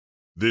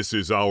This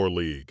is our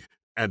league,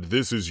 and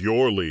this is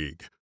your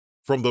league.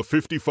 From the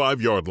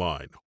 55-yard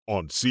line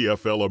on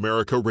CFL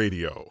America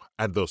Radio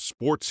and the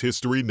Sports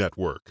History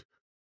Network.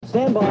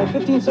 Stand by,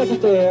 15 seconds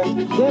to air.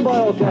 Stand by,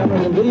 all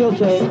cameras and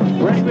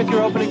videotape. Ready with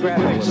your opening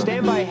graphics.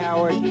 Stand by,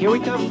 Howard. Here we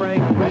come,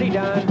 Frank. Ready,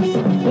 Don.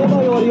 Stand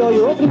by, audio,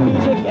 your opening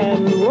music,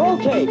 and roll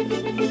tape.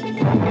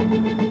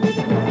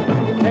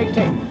 Take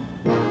tape.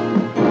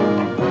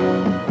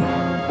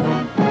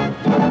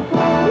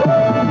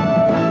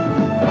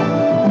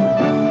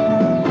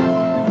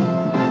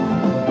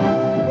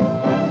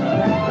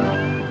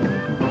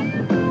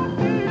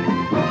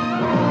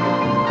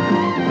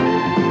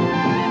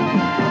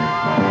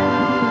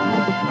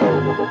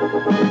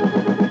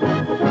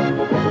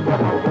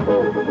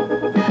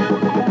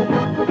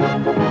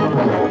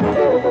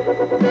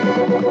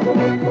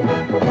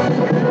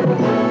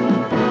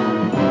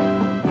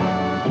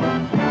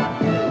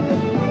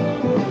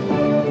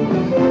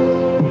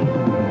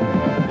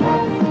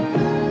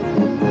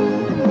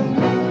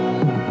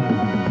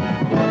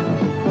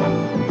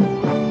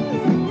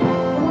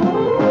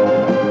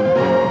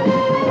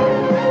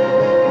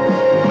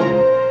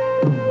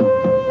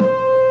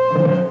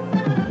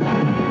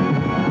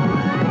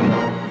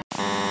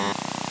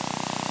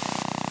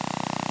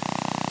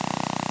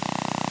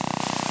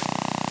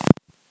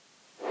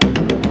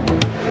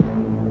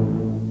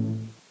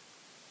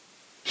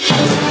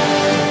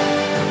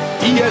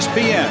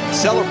 ESPN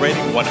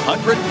celebrating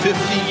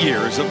 150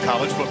 years of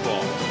college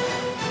football.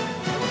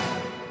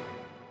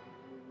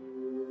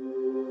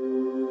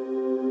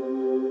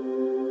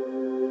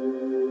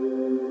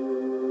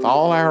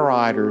 All our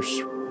writers,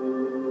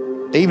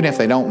 even if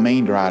they don't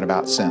mean to write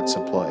about sense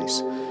of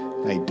place,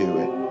 they do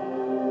it.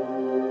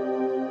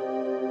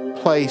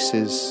 Place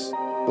is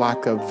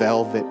like a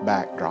velvet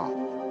backdrop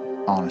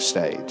on a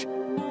stage.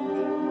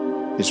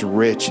 It's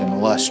rich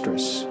and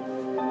lustrous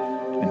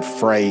and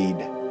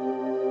frayed.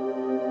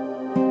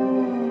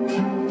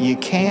 You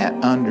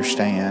can't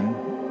understand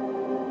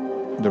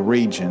the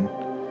region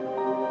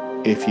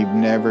if you've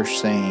never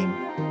seen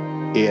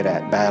it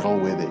at battle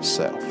with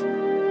itself.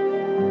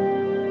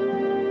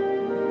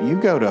 You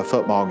go to a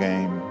football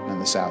game in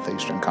the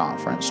Southeastern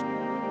Conference,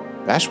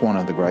 that's one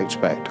of the great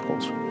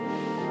spectacles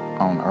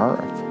on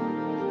earth.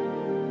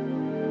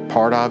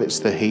 Part of it's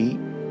the heat.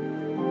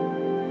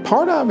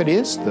 Part of it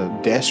is the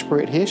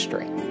desperate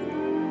history,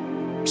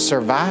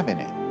 surviving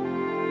it.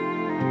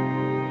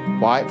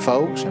 White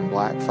folks and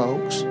black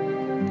folks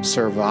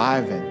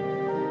surviving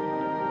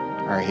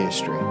our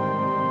history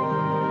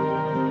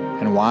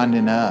and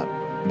winding up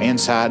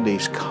inside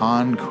these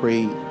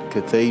concrete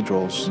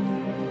cathedrals.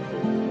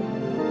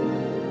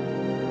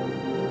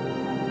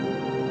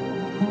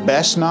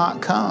 Best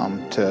not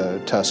come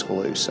to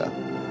Tuscaloosa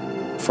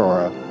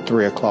for a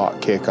 3 o'clock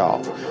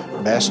kickoff.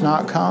 Best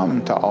not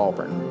come to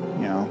Auburn,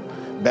 you know.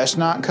 Best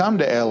not come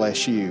to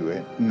LSU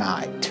at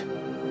night.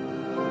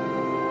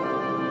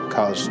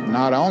 Because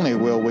not only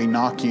will we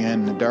knock you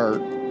in the dirt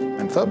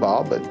in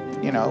football, but,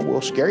 you know, we'll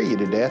scare you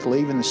to death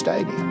leaving the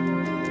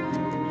stadium.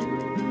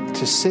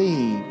 To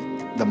see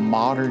the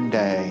modern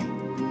day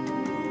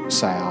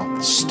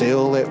South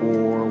still at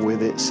war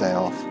with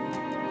itself,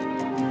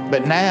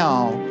 but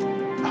now,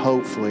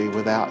 hopefully,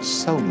 without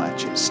so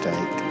much at stake.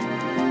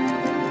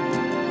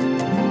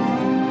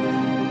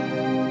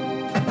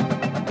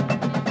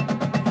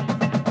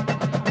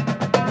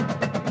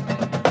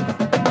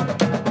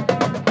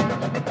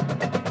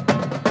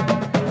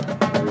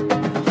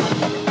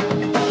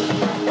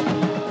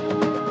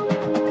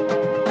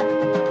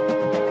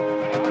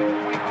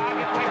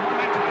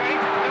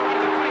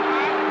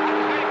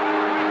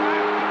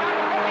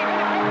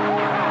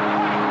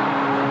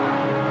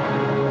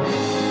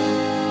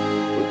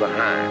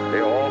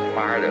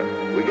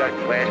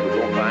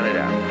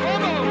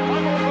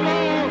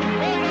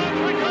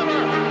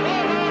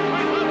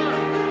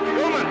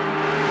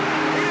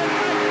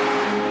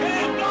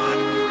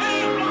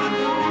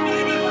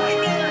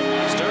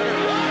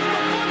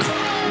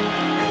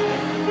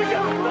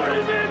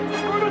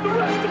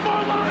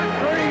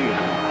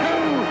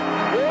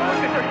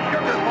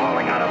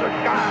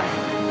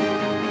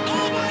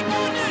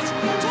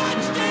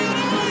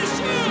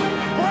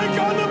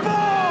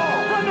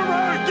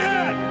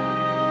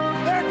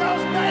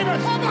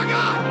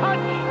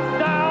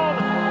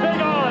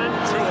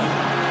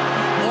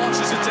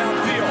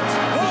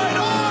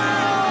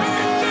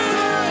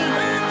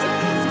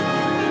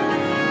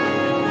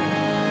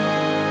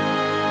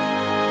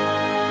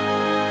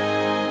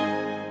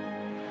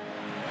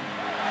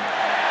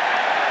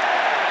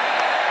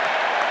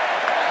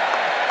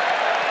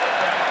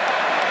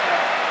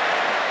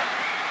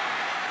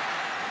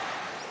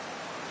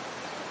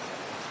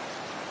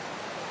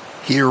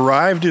 He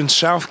arrived in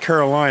South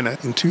Carolina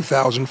in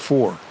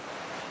 2004,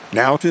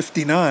 now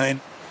 59,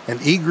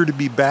 and eager to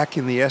be back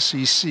in the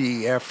SEC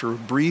after a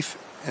brief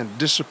and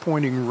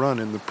disappointing run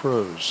in the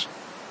pros.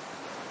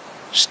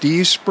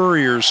 Steve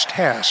Spurrier's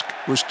task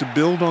was to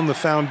build on the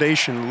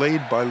foundation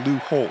laid by Lou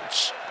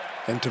Holtz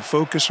and to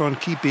focus on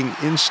keeping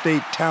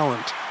in-state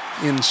talent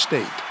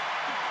in-state.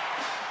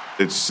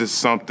 It's just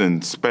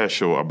something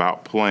special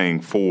about playing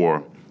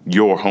for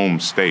your home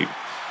state,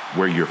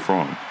 where you're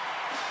from.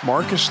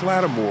 Marcus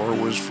Lattimore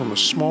was from a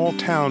small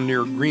town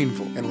near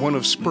Greenville and one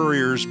of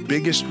Spurrier's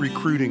biggest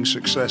recruiting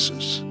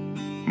successes.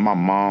 My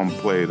mom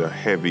played a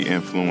heavy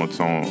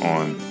influence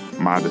on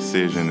my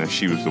decision, and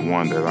she was the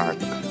one that I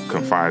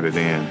confided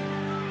in.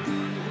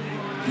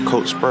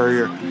 Coach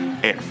Spurrier,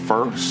 at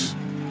first,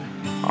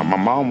 my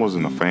mom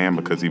wasn't a fan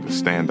because he was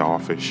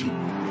standoffish.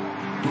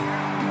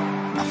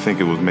 I think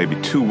it was maybe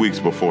 2 weeks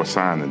before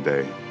signing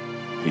day.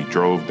 He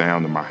drove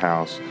down to my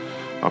house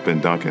up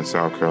in Duncan,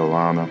 South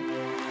Carolina.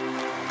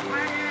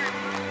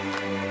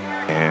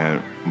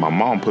 And my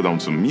mom put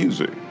on some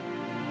music,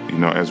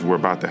 as we're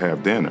about to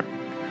have dinner.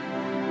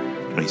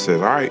 And he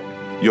says, all right,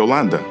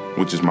 Yolanda,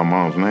 which is my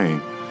mom's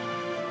name,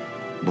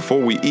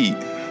 before we eat,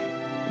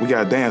 we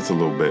got to dance a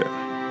little bit.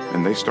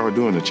 And they started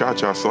doing the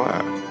cha-cha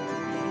slide.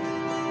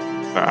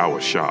 I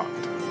was shocked,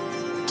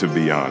 to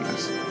be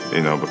honest,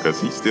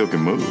 because he still can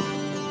move.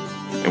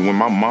 And when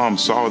my mom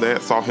saw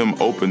that, saw him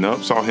open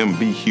up, saw him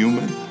be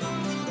human,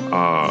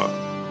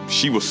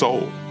 she was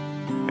sold.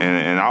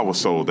 And I was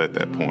sold at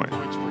that point.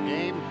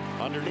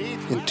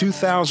 In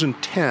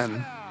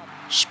 2010,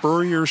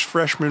 Spurrier's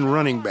freshman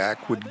running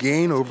back would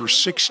gain over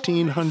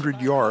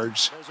 1,600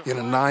 yards in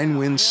a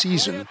 9-win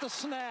season.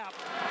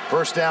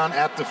 First down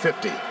at the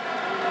 50.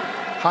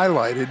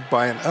 Highlighted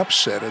by an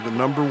upset of the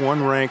number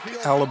 1 ranked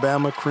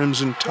Alabama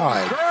Crimson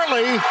Tide.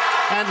 Gurley,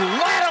 and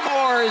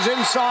Lattimore is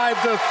inside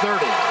the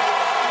 30.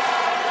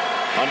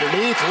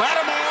 Underneath,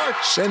 Lattimore.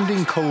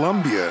 Sending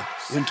Columbia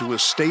into a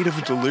state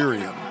of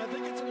delirium.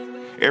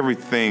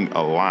 Everything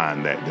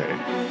aligned that day.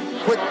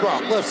 Quick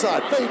drop, left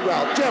side, fade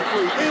route,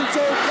 Jeffrey, end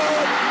zone,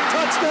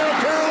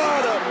 touchdown,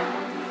 Carolina.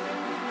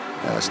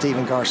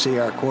 Stephen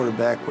Garcia, our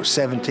quarterback, was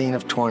 17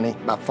 of 20.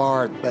 By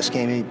far the best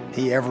game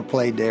he ever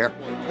played there.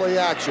 Play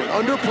action,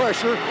 under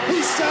pressure,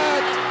 he's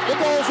sacked, the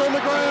ball's on the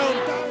ground.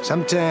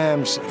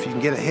 Sometimes if you can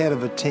get ahead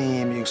of a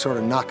team, you can sort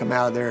of knock them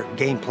out of their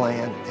game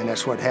plan, and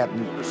that's what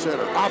happened.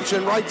 Center,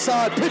 option right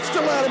side, pitch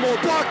to Lattimore,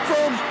 blocked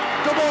from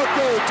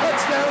DeMarco,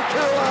 touchdown,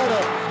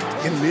 Carolina.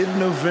 In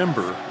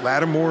mid-November,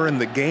 Lattimore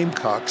and the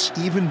Gamecocks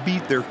even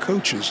beat their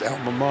coach's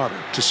alma mater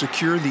to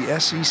secure the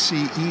SEC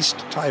East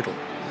title.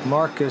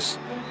 Marcus,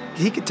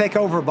 he could take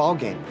over a ball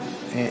game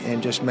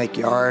and just make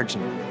yards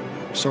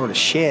and sort of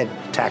shed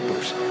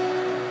tacklers.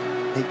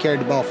 He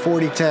carried the ball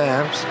 40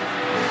 times.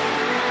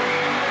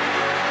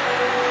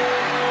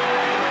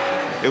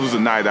 It was a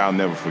night I'll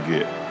never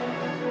forget.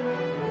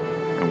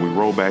 And we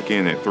roll back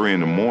in at 3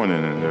 in the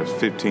morning, and there's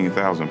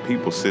 15,000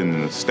 people sitting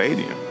in the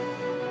stadium.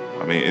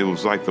 I mean, it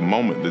was like the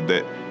moment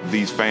that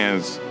these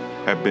fans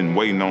have been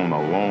waiting on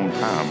a long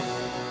time.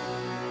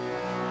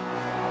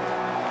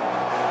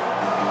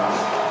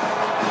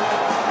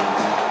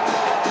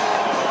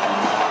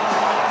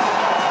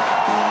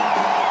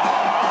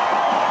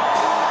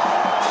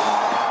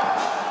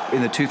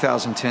 In the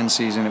 2010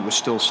 season, it was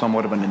still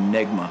somewhat of an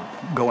enigma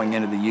going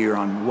into the year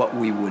on what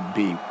we would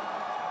be.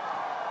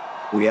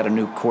 We had a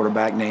new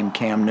quarterback named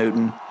Cam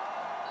Newton.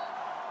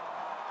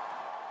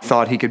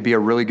 Thought he could be a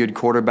really good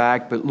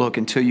quarterback, but look,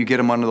 until you get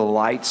him under the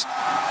lights,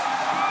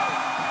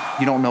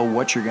 you don't know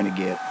what you're going to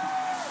get.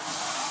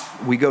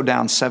 We go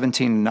down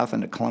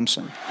 17-0 to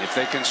Clemson. If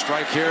they can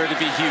strike here, it'd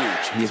be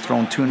huge. He had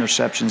thrown 2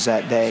 interceptions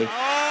that day.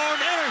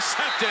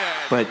 Intercepted.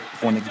 But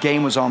when the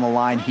game was on the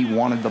line, he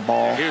wanted the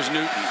ball. Here's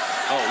Newton.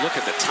 Oh, look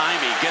at the time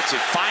he gets it.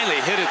 Finally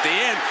hit at the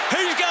end.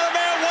 He's got a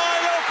man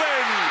wide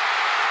open.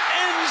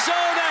 End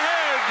zone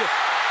ahead.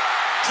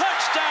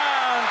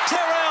 Touchdown,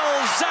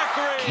 Terrell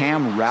Zachary.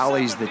 Cam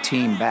rallies the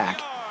team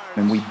back,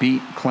 and we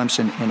beat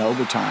Clemson in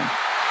overtime.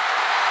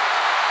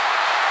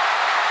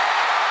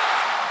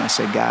 I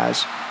said,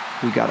 guys,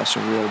 we got us a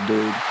real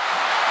dude.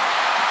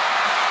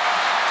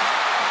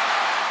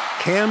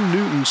 Cam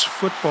Newton's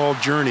football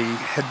journey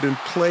had been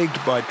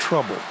plagued by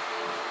trouble.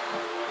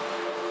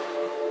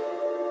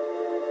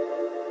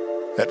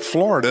 At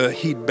Florida,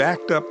 he'd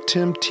backed up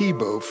Tim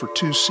Tebow for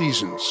 2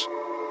 seasons,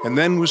 and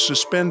then was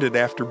suspended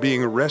after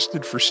being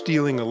arrested for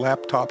stealing a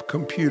laptop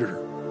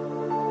computer.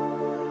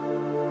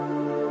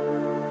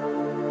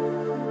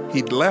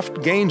 He'd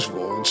left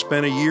Gainesville and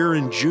spent a year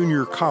in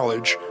junior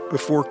college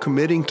before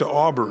committing to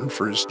Auburn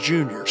for his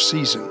junior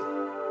season.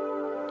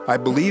 I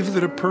believe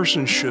that a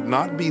person should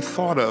not be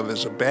thought of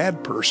as a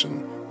bad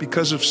person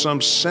because of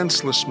some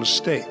senseless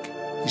mistake,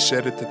 he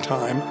said at the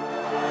time.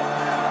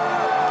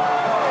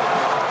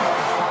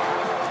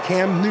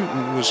 Cam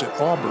Newton was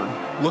at Auburn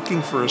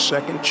looking for a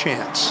second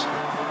chance.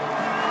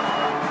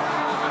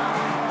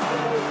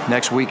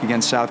 Next week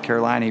against South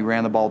Carolina, he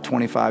ran the ball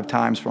 25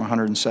 times for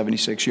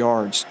 176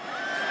 yards.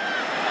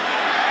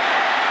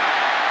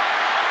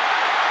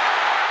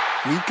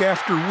 Week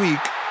after week,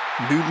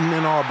 Newton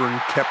and Auburn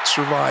kept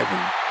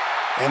surviving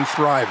and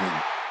thriving.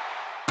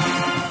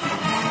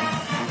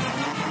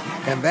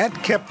 And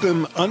that kept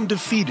them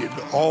undefeated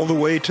all the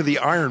way to the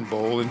Iron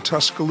Bowl in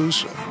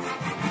Tuscaloosa,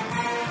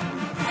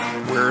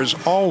 where, as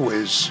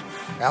always,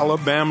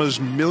 Alabama's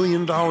 $1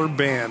 Million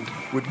Band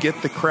would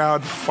get the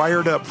crowd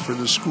fired up for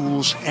the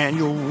school's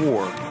annual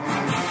war.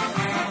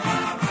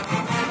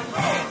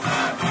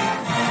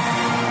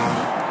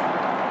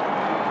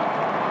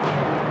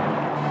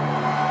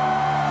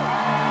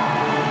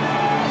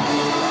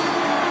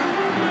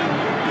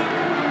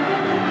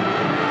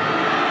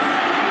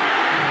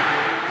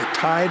 The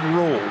tide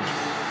rolled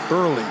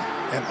early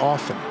and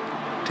often,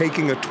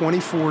 taking a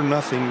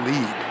 24-0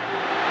 lead.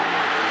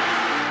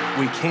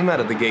 We came out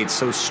of the gate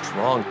so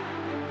strong.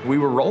 We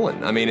were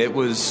rolling. I mean, it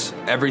was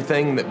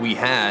everything that we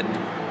had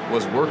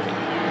was working.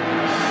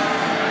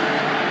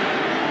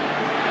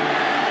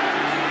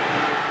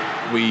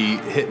 We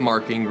hit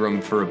Mark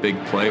Ingram for a big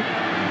play.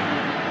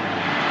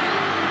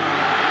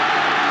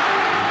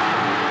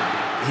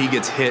 He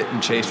gets hit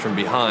and chased from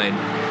behind.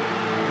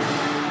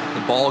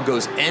 The ball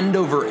goes end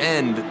over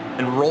end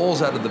and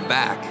rolls out of the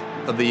back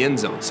of the end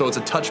zone. So it's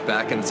a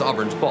touchback and it's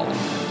Auburn's ball.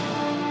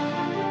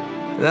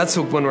 And that's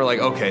when we're like,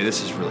 okay,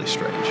 this is really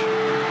strange.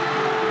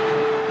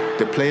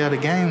 The play of the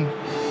game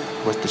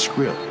was the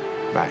script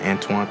by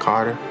Antoine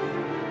Carter,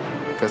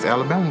 because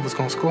Alabama was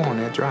going to score on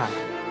that drive.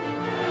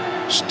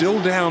 Still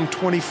down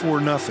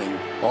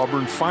 24-0,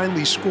 Auburn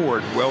finally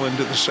scored well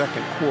into the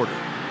second quarter.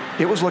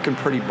 It was looking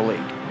pretty bleak.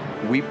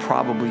 We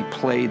probably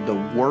played the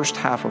worst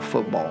half of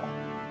football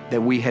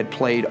that we had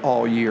played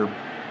all year.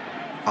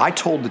 I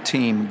told the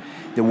team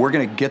that we're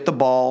going to get the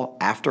ball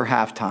after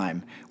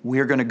halftime.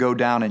 We're going to go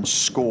down and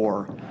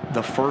score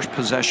the first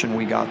possession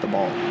we got the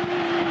ball.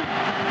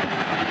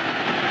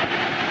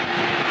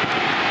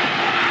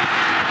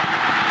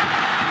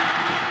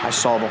 I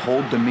saw the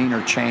whole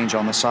demeanor change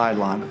on the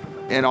sideline.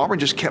 And Auburn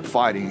just kept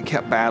fighting and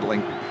kept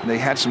battling. They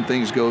had some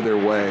things go their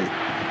way.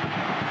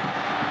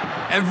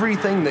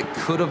 Everything that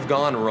could have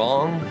gone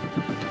wrong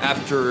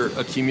after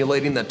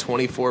accumulating that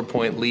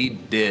 24-point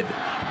lead did.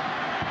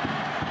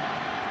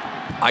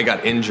 I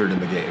got injured in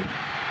the game.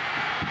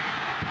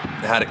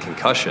 I had a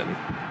concussion.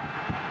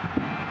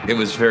 It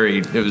was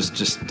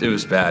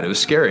bad. It was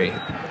scary.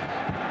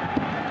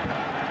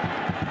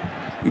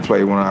 We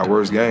played one of our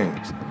worst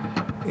games,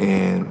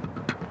 and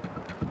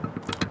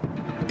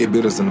it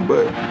bit us in the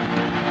butt.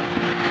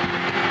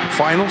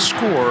 Final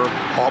score,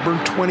 Auburn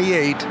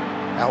 28,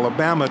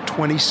 Alabama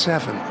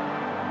 27.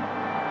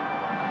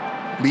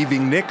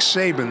 Leaving Nick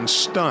Saban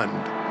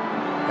stunned,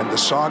 and the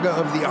saga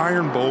of the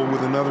Iron Bowl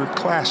with another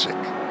classic.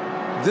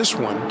 This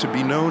one to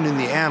be known in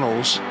the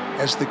annals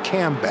as the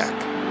comeback.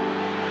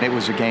 It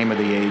was a game of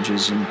the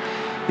ages, and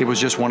it was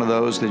just one of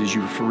those that as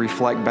you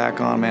reflect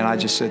back on, man, I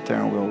just sit there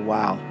and go,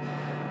 wow,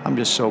 I'm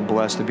just so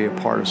blessed to be a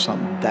part of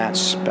something that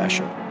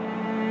special.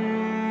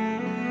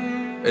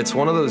 It's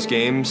one of those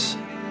games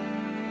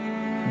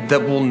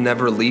that will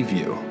never leave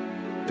you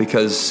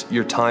because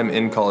your time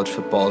in college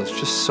football is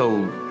just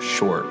so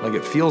short. Like,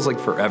 it feels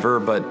like forever,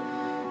 but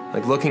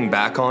like looking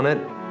back on it,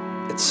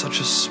 it's such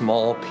a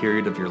small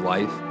period of your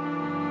life.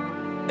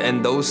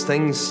 And those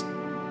things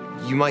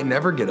you might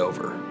never get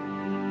over.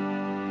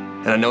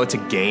 And I know it's a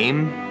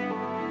game,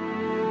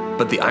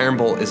 but the Iron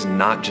Bowl is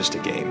not just a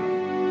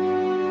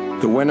game.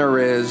 The winner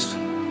is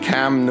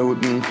Cam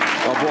Newton.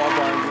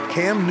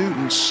 Cam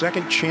Newton's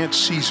second chance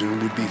season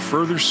would be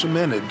further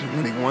cemented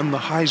when he won the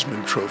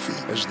Heisman Trophy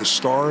as the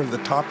star of the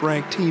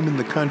top-ranked team in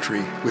the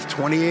country with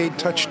 28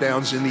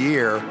 touchdowns in the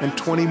air and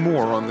 20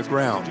 more on the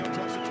ground.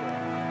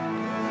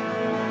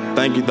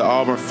 Thank you, the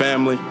Auburn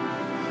family.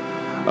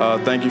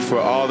 Thank you for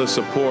all the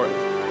support.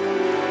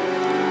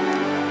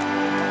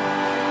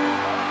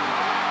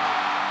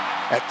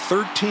 At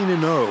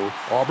 13-0,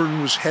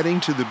 Auburn was heading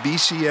to the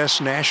BCS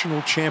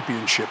National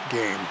Championship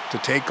game to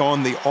take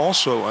on the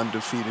also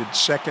undefeated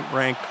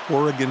second-ranked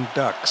Oregon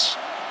Ducks.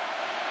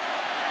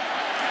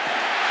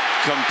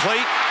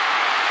 Complete.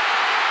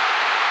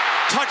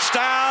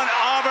 Touchdown,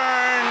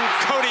 Auburn,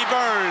 Cody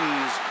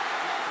Burns.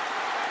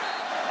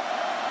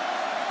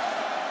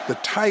 The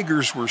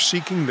Tigers were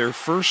seeking their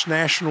first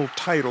national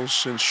title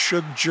since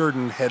Shug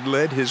Jordan had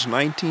led his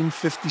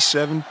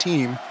 1957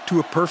 team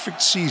to a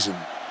perfect season.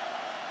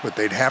 But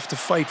they'd have to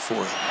fight for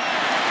it.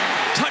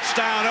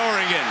 Touchdown,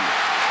 Oregon.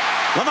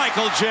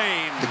 LaMichael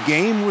James. The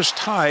game was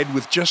tied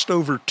with just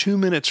over 2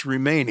 minutes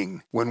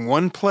remaining when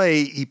one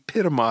play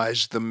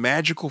epitomized the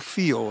magical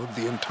feel of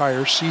the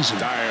entire season.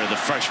 Dyer, the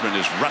freshman,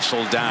 is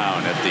wrestled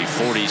down at the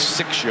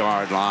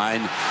 46-yard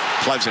line.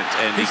 Pleasant,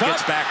 and he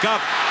gets back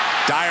up.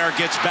 Dyer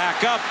gets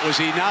back up. Was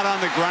he not on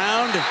the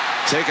ground?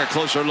 Take a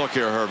closer look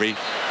here, Herbie.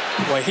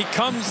 Well, he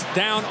comes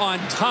down on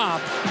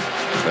top.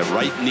 The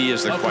right knee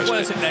is the question.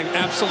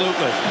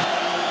 Absolutely.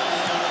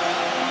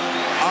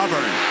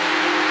 Auburn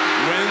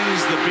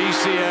wins the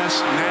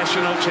BCS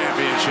National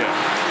Championship.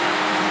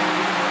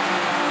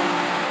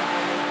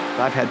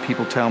 I've had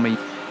people tell me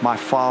my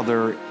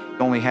father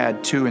only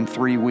had 2 and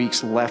 3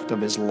 weeks left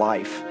of his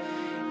life,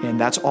 and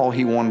that's all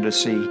he wanted to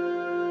see.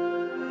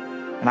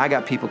 And I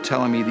got people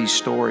telling me these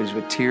stories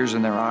with tears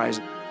in their eyes,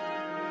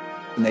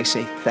 and they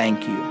say,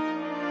 thank you.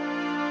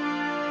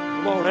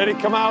 Come on, Eddie,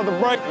 come out of the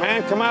break,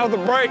 man. Come out of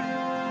the break.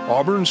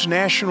 Auburn's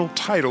national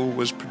title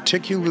was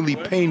particularly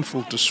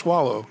painful to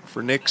swallow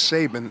for Nick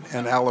Saban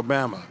and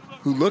Alabama,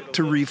 who looked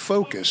to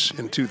refocus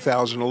in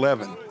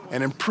 2011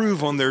 and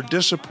improve on their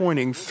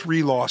disappointing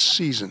 3-loss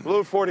season.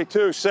 Blue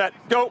 42, set,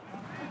 go.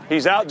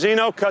 He's out,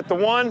 Gino, cut the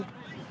one.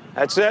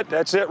 That's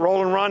it,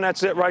 roll and run,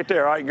 that's it right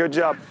there. All right, good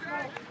job.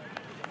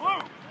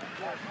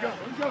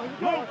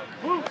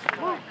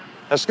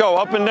 Let's go,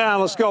 up and down,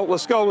 let's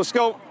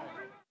go.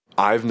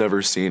 I've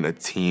never seen a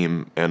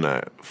team and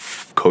a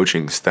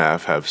coaching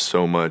staff have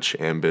so much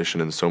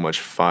ambition and so much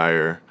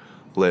fire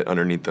lit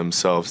underneath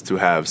themselves to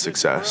have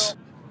success.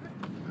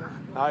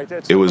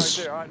 It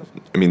was,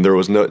 there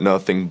was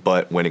nothing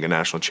but winning a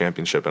national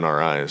championship in our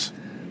eyes.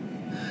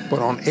 But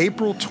on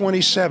April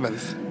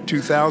 27th,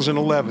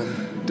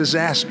 2011,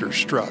 disaster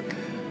struck.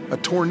 A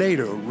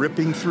tornado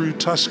ripping through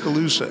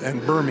Tuscaloosa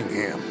and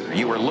Birmingham.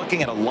 You were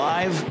looking at a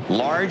live,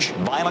 large,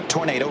 violent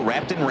tornado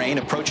wrapped in rain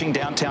approaching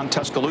downtown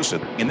Tuscaloosa.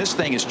 And this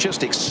thing is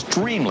just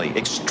extremely,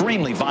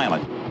 extremely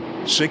violent.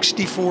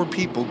 64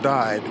 people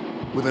died,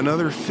 with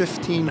another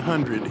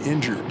 1,500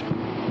 injured.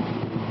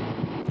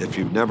 If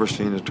you've never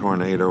seen a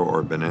tornado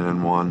or been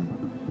in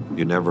one,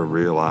 you never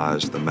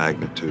realize the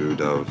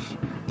magnitude of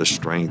the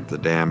strength, the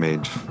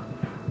damage,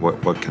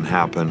 what can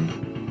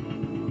happen.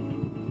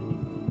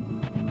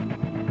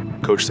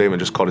 Coach Saban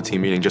just called a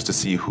team meeting just to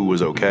see who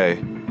was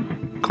okay.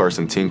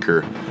 Carson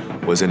Tinker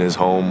was in his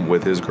home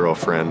with his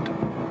girlfriend.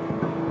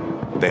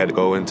 They had to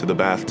go into the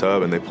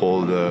bathtub and they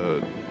pulled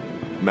a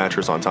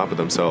mattress on top of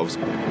themselves.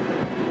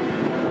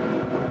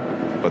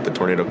 But the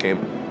tornado came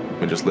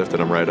and just lifted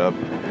them right up.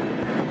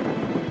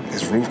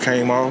 His roof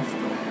came off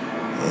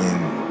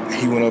and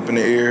he went up in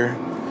the air.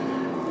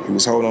 He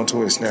was holding on to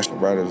it and snatched it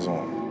right out of his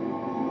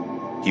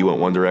arm. He went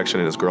one direction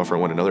and his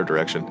girlfriend went another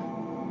direction.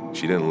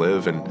 She didn't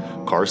live, and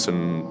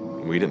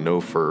Carson, we didn't know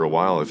for a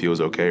while if he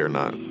was okay or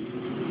not.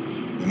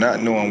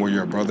 Not knowing where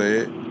your brother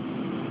is,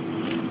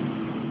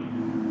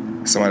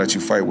 somebody that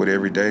you fight with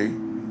every day,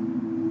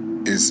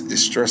 is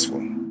stressful.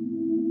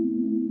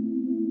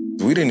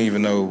 We didn't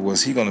even know,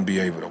 was he gonna be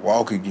able to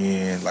walk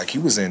again? Like, he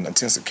was in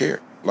intensive care.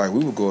 Like,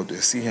 we would go up there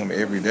to see him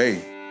every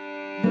day.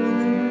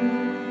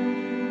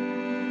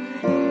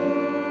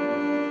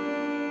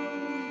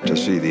 To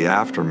see the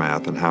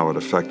aftermath and how it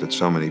affected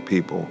so many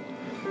people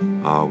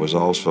was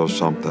also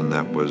something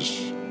that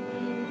was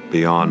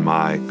beyond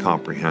my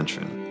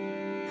comprehension.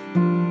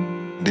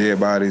 Dead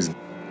bodies,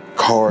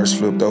 cars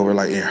flipped over,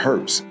 like, it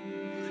hurts.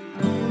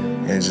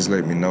 And it just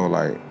let me know,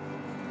 like,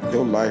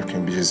 your life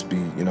can just be,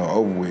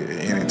 over with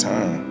at any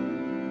time.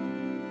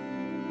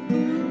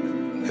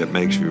 It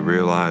makes you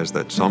realize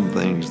that some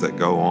things that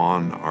go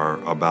on are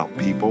about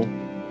people,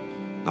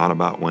 not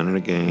about winning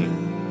a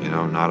game,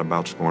 not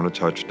about scoring a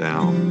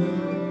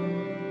touchdown.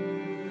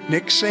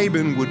 Nick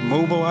Saban would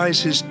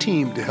mobilize his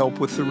team to help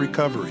with the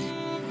recovery.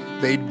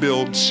 They'd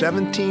build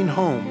 17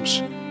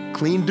 homes,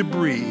 clean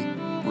debris,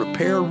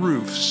 repair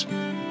roofs,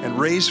 and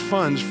raise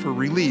funds for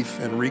relief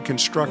and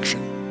reconstruction.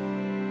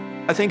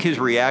 I think his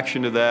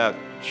reaction to that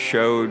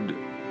showed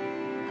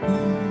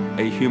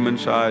a human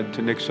side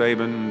to Nick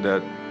Saban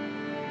that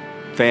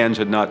fans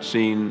had not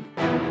seen.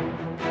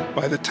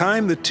 By the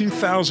time the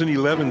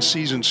 2011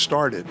 season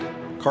started,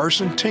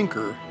 Carson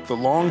Tinker, the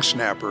long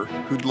snapper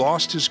who'd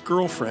lost his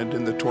girlfriend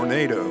in the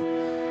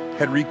tornado,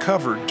 had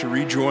recovered to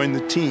rejoin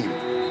the team.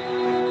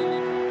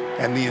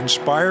 And the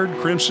inspired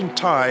Crimson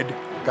Tide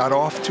got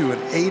off to an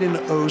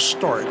 8-0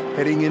 start,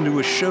 heading into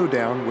a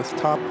showdown with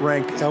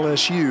top-ranked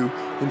LSU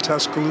in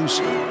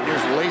Tuscaloosa.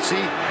 Here's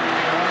Lacey.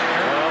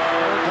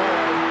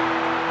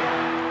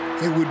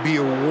 It would be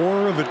a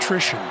war of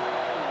attrition,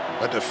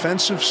 a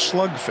defensive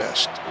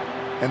slugfest,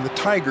 and the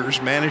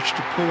Tigers managed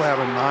to pull out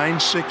a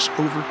 9-6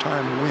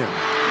 overtime win.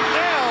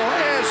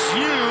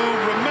 LSU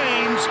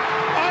remains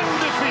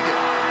undefeated.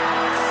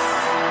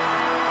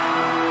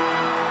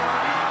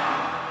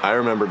 I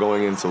remember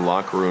going into the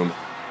locker room,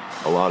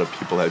 a lot of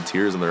people had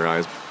tears in their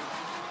eyes.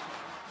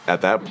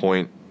 At that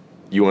point,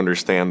 you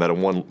understand that a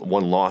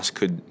one loss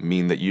could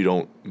mean that you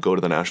don't go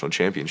to the national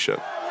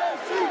championship.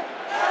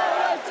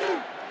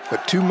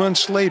 But 2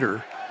 months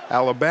later,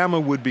 Alabama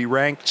would be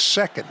ranked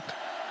second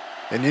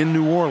and in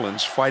New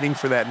Orleans fighting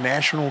for that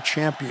national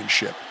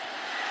championship,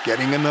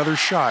 getting another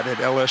shot at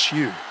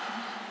LSU.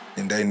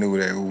 And they knew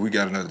that we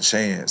got another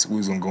chance. We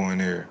was going to go in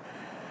there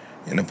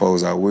and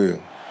impose our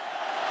will.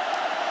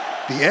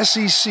 The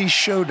SEC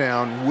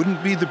showdown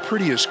wouldn't be the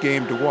prettiest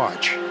game to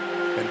watch,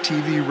 and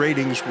TV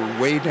ratings were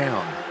way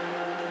down.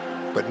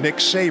 But Nick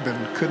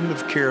Saban couldn't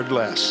have cared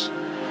less.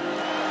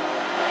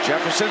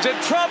 Jefferson's in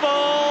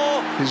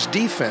trouble! His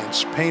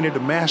defense painted a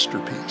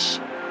masterpiece.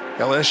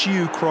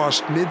 LSU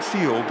crossed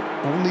midfield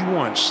only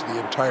once the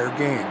entire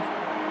game.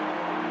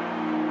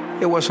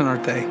 It wasn't our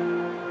day.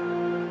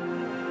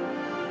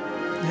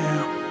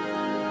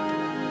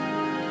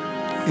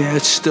 Yeah,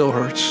 it still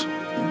hurts.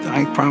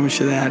 I promise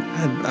you that.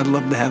 I'd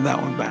love to have that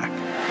one back.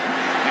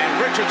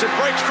 And Richardson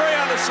breaks free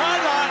on the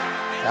sideline.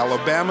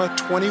 Alabama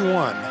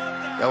 21,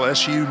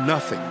 LSU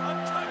nothing.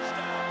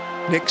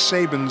 Nick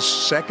Saban's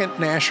second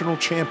national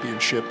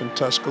championship in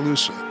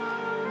Tuscaloosa,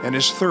 and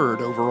his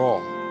third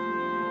overall.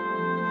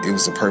 It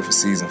was the perfect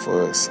season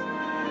for us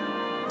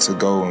to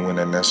go and win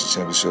that national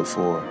championship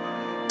for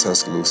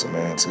Tuscaloosa,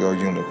 man, to go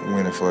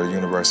win it for the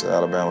University of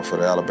Alabama, for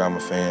the Alabama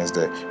fans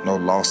that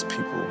lost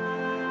people.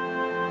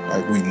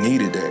 Like, we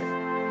needed that.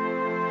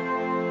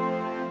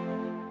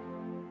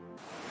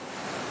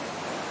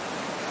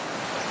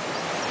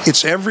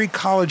 It's every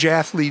college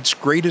athlete's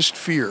greatest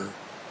fear,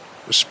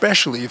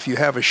 especially if you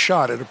have a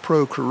shot at a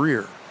pro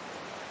career.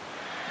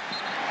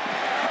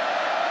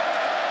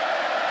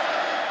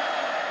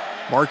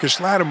 Marcus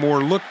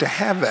Lattimore looked to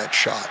have that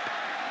shot,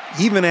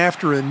 even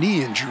after a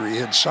knee injury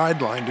had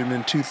sidelined him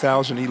in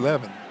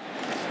 2011.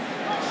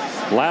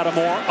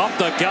 Lattimore up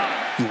the gut.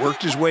 He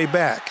worked his way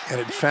back and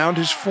had found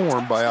his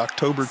form by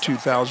October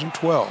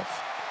 2012,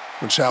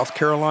 when South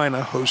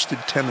Carolina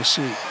hosted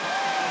Tennessee.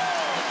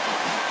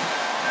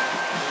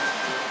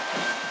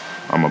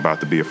 I'm about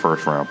to be a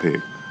first-round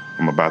pick.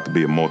 I'm about to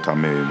be a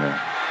multimillionaire.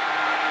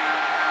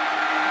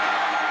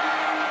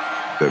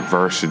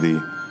 Adversity,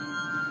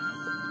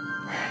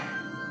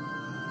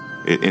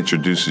 it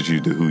introduces you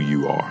to who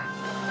you are.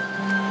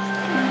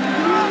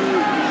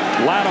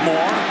 Lattimore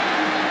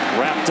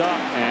wrapped up,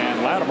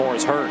 and Lattimore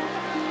is hurt.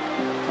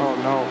 Oh,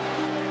 no.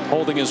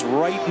 Holding his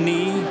right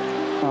knee.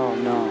 Oh,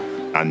 no.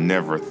 I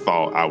never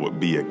thought I would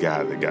be a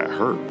guy that got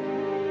hurt.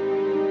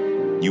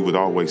 You would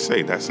always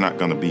say, that's not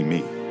going to be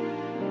me.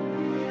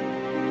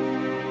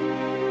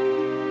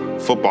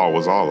 Football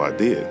was all I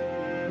did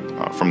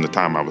from the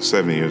time I was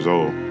 7 years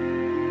old.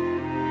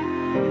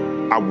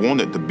 I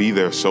wanted to be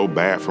there so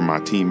bad for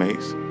my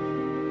teammates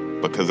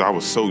because I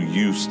was so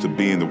used to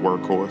being the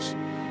workhorse,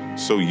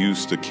 so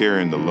used to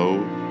carrying the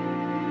load.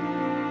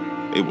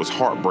 It was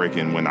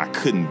heartbreaking when I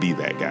couldn't be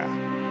that guy.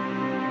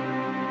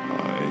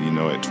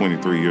 At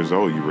 23 years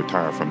old, you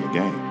retire from the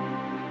game.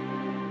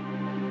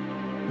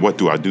 What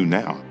do I do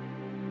now?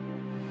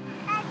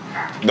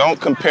 Don't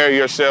compare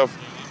yourself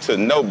to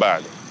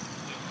nobody.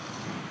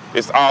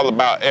 It's all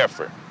about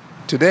effort.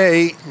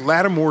 Today,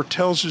 Lattimore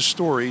tells his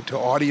story to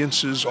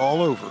audiences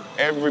all over.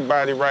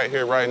 Everybody right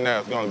here, right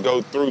now is gonna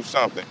go through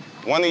something.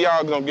 One of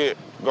y'all gonna get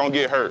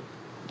hurt.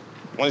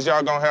 One of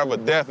y'all gonna have a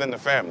death in the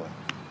family.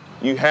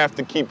 You have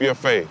to keep your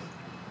faith.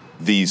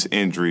 These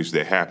injuries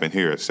that happen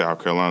here at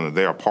South Carolina,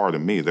 they are part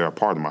of me. They're a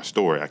part of my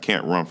story. I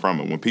can't run from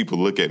it. When people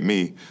look at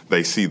me,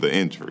 they see the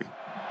injury.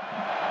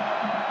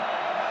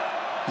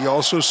 He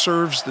also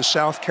serves the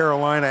South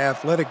Carolina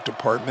Athletic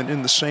Department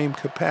in the same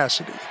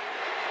capacity.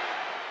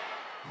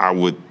 I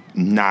would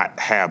not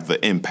have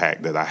the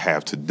impact that I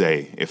have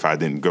today if I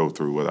didn't go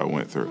through what I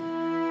went through.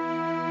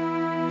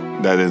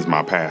 That is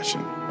my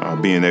passion,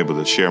 being able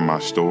to share my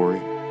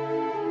story.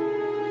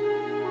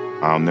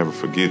 I'll never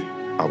forget,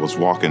 I was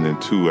walking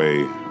into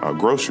a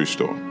grocery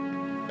store.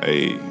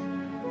 A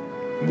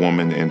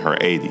woman in her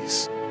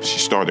 80s, she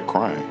started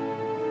crying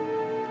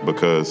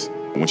because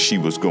when she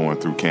was going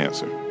through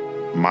cancer,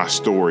 my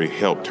story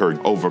helped her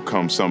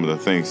overcome some of the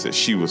things that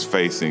she was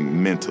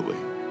facing mentally.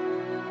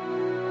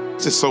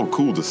 It's just so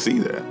cool to see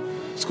that.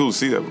 It's cool to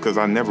see that because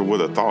I never would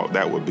have thought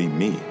that would be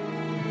me.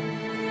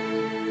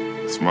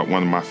 It's one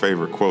of my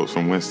favorite quotes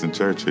from Winston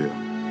Churchill.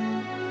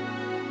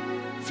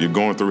 If you're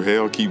going through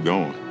hell, keep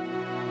going.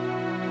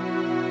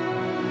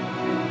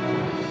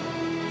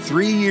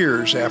 3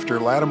 years after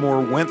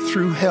Lattimore went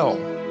through hell,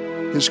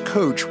 his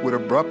coach would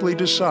abruptly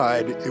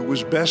decide it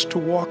was best to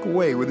walk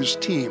away with his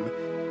team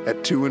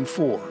at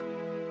 2-4.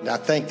 I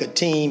think the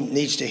team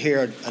needs to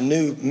hear a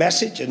new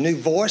message, a new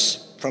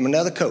voice from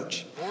another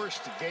coach.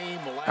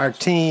 Our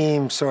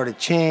team sort of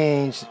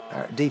changed.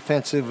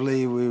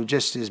 Defensively, we were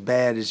just as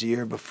bad as the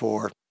year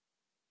before.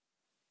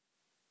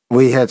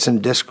 We had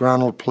some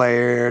disgruntled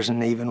players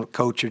and even a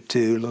coach or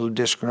two, a little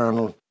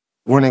disgruntled.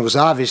 When it was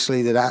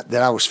obviously that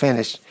I was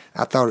finished,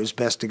 I thought it was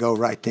best to go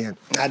right then.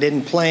 I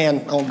didn't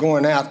plan on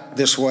going out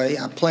this way.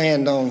 I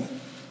planned on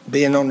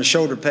being on the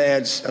shoulder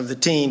pads of the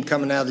team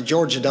coming out of the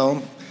Georgia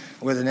Dome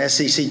with an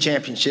SEC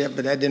championship,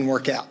 but that didn't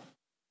work out.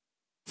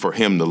 For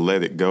him to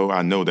let it go,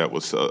 I know that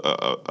was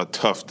a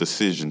tough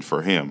decision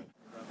for him.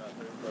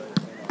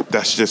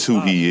 That's just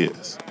who he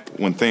is.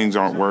 When things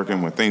aren't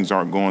working, when things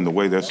aren't going the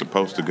way they're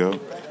supposed to go,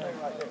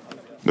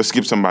 let's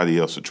give somebody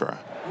else a try.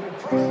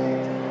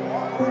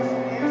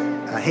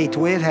 I hate the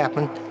way it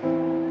happened,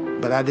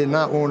 but I did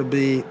not want to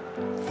be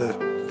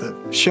the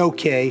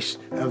showcase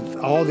of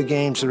all the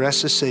games the rest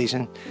of the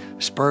season.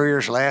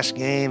 Spurrier's last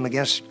game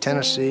against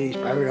Tennessee,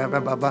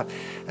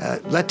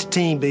 let the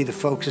team be the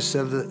focus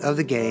of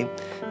the game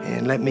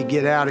and let me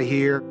get out of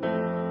here.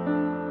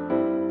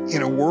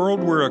 In a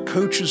world where a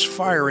coach's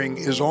firing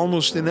is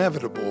almost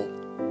inevitable,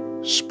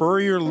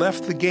 Spurrier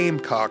left the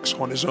Gamecocks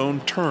on his own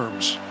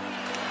terms.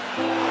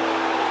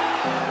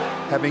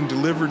 Having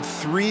delivered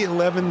 3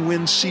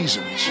 11-win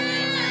seasons,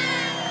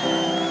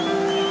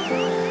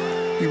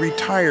 he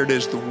retired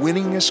as the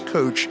winningest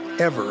coach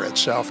ever at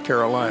South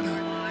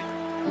Carolina.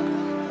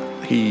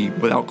 He,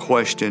 without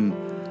question,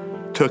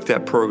 took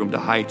that program to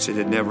heights it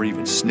had never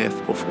even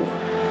sniffed before.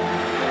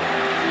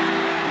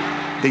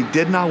 They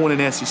did not win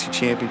an SEC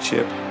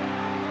championship. Gonna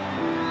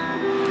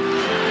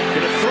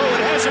throw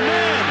it, has a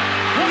man.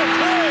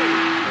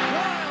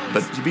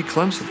 But to beat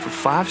Clemson for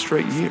 5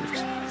 straight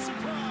years.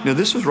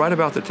 This was right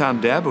about the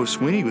time Dabo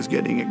Swinney was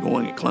getting it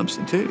going at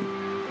Clemson, too.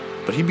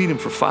 But he beat him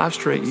for 5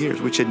 straight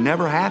years, which had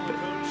never happened.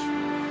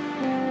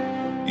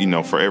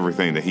 For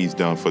everything that he's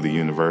done for the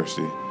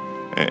university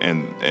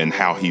and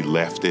how he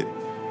left it,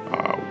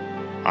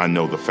 I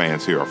know the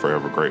fans here are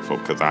forever grateful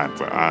because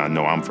I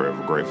know I'm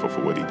forever grateful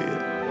for what he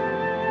did.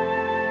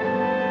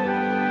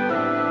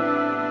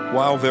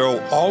 While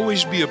there'll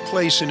always be a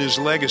place in his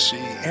legacy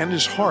and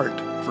his heart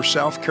for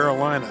South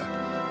Carolina,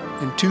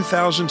 in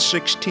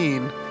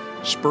 2016,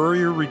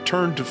 Spurrier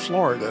returned to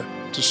Florida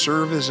to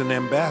serve as an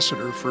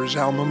ambassador for his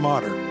alma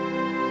mater.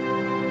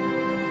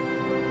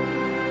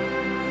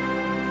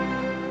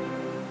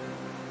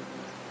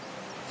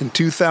 In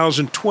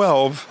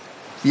 2012,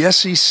 the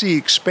SEC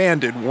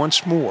expanded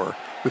once more,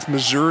 with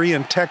Missouri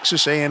and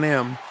Texas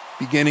A&M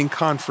beginning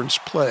conference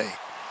play,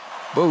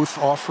 both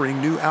offering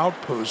new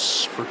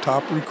outposts for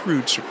top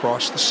recruits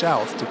across the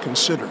South to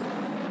consider.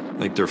 I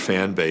think their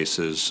fan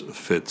bases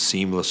fit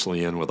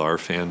seamlessly in with our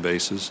fan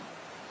bases.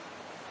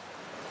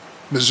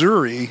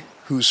 Missouri,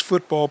 whose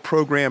football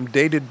program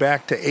dated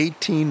back to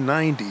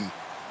 1890,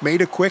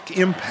 made a quick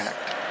impact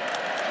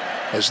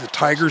as the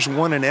Tigers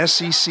won an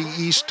SEC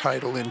East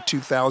title in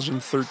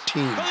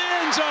 2013.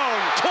 End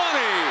zone, 20,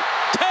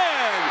 10,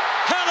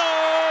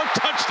 hello,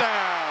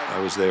 touchdown! I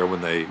was there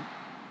when they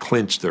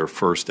clinched their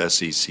first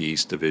SEC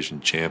East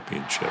Division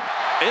championship.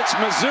 It's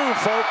Mizzou,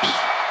 folks.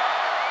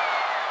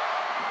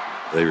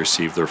 They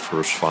received their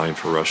first fine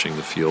for rushing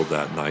the field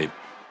that night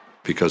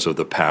because of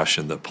the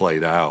passion that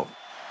played out.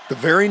 The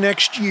very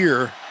next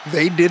year,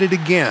 they did it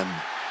again,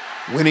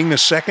 winning the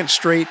second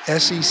straight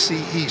SEC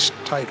East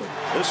title.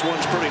 This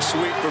one's pretty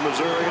sweet for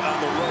Missouri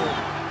on the road.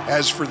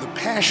 As for the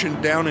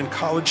passion down in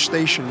College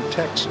Station,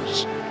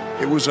 Texas,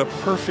 it was a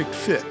perfect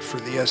fit for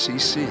the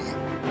SEC.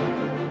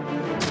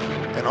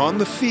 And on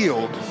the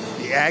field,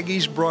 the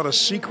Aggies brought a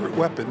secret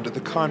weapon to the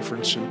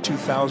conference in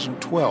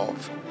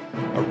 2012,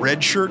 a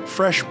redshirt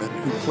freshman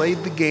who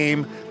played the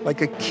game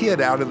like a kid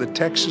out of the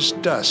Texas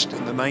dust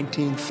in the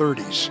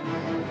 1930s.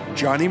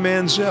 Johnny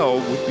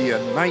Manziel would be a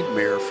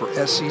nightmare for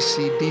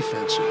SEC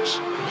defenses,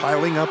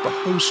 piling up a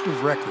host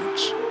of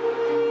records.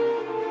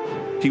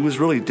 He was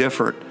really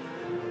different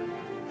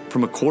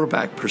from a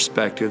quarterback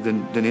perspective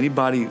than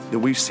anybody that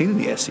we've seen in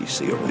the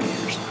SEC over the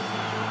years.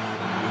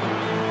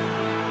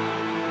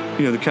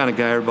 The kind of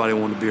guy everybody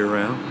wanted to be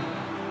around,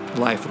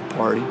 life of the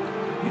party,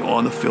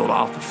 on the field,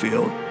 off the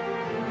field.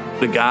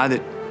 The guy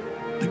that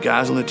the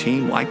guys on the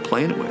team like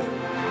playing with.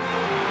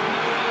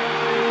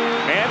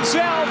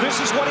 Manziel,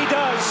 this is what he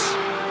does.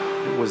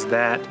 It was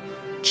that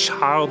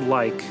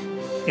childlike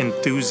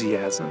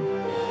enthusiasm,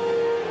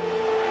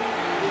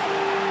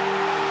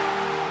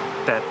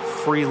 that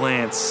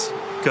freelance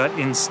gut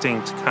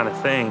instinct kind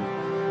of thing.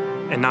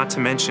 And not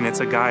to mention, it's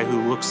a guy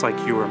who looks like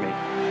you or me.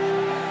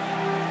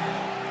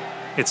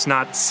 It's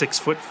not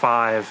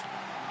 6'5",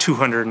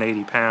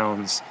 280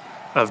 pounds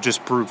of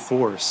just brute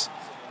force.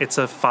 It's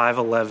a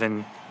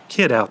 5'11"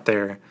 kid out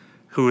there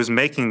who is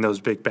making those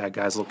big bad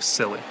guys look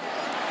silly.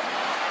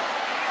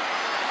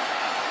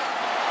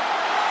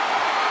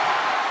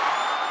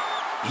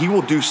 He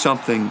will do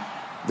something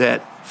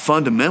that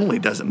fundamentally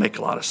doesn't make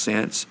a lot of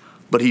sense,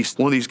 but he's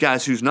one of these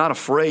guys who's not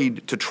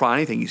afraid to try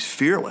anything. He's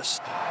fearless.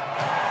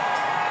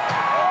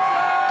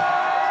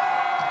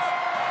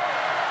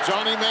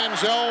 Johnny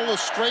Manziel, the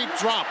straight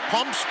drop,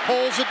 pumps,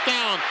 pulls it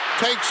down,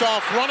 takes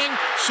off running,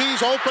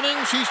 sees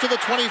openings, he's to the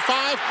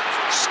 25,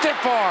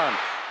 stiff arm.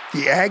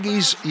 The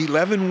Aggies'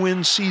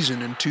 11-win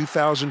season in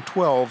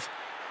 2012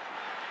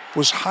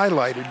 was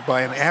highlighted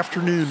by an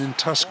afternoon in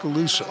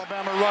Tuscaloosa.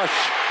 Alabama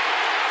rush.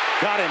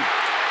 Got him.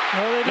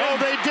 No,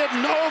 they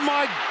didn't. Oh,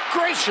 my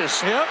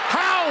gracious. Yep.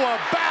 How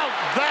about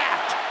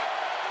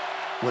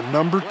that? When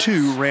number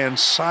 2 ran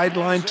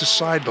sideline to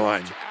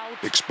sideline,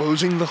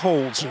 exposing the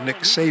holes in Nick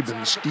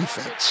Saban's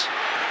defense.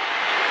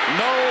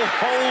 No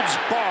holds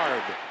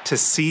barred. To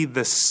see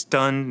the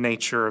stunned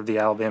nature of the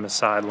Alabama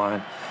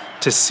sideline,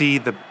 to see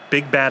the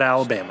big bad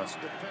Alabama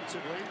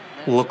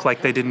look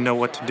like they didn't know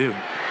what to do.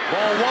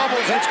 Ball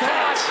wobbles, it's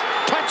caught.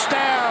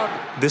 Touchdown.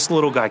 This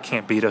little guy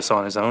can't beat us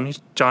on his own. He's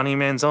Johnny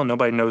Manziel.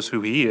 Nobody knows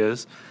who he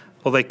is.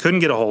 Well, they couldn't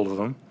get a hold of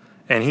him,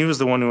 and he was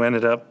the one who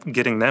ended up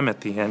getting them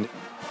at the end.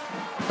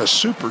 A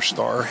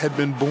superstar had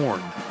been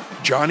born.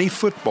 Johnny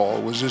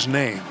Football was his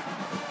name.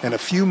 And a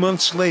few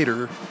months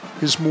later,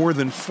 his more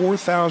than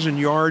 4,000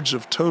 yards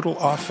of total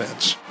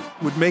offense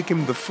would make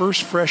him the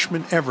first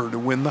freshman ever to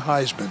win the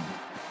Heisman.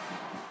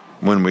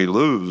 When we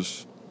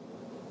lose,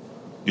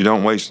 you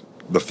don't waste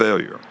the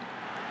failure.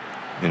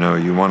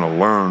 You want to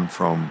learn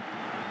from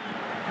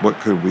what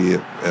could we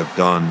have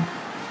done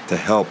to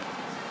help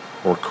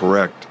or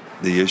correct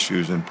the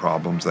issues and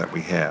problems that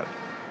we had.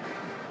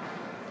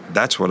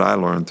 That's what I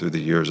learned through the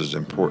years is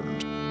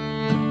important.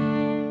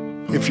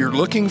 If you're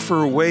looking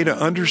for a way to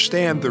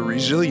understand the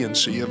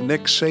resiliency of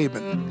Nick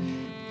Saban,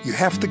 you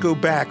have to go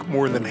back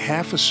more than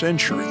half a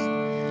century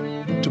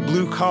to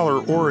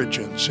blue-collar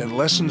origins and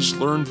lessons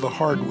learned the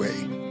hard way.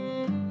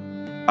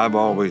 I've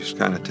always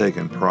kind of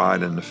taken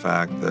pride in the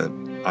fact that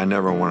I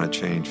never want to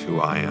change who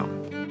I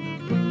am.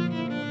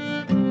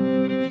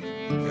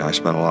 I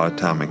spent a lot of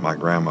time at my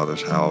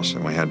grandmother's house,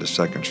 and we had the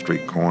 2nd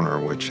Street corner,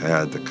 which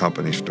had the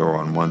company store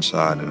on one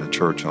side and a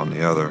church on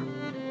the other.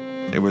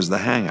 It was the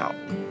hangout.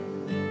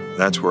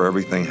 That's where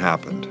everything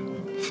happened.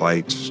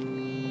 Fights,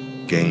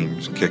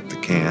 games, kick the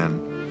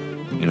can.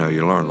 You know,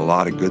 you learned a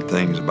lot of good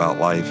things about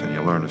life, and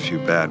you learned a few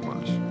bad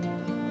ones.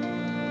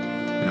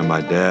 You know,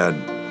 my dad,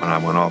 when I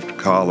went off to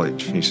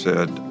college, he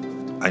said,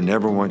 I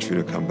never want you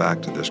to come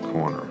back to this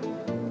corner,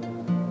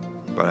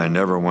 but I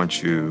never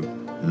want you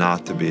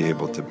not to be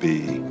able to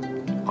be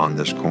on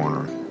this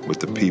corner with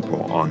the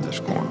people on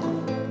this corner.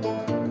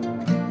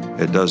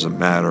 It doesn't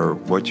matter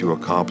what you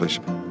accomplish,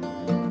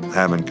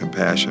 having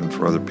compassion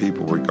for other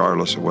people,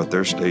 regardless of what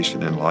their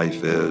station in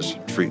life is,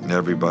 treating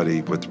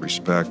everybody with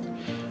respect.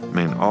 I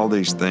mean, all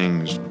these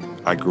things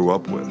I grew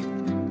up with.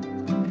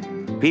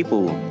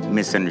 People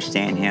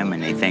misunderstand him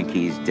and they think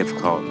he's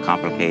difficult,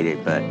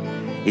 complicated, but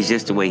it's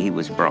just the way he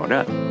was brought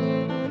up.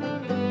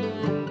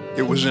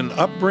 It was an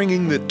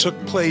upbringing that took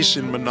place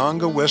in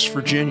Monongah, West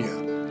Virginia,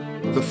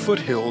 the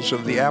foothills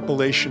of the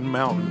Appalachian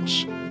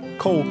Mountains,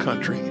 coal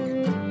country.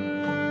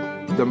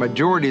 The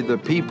majority of the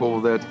people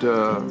that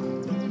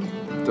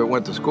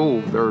went to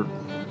school, their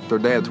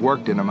dads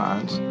worked in the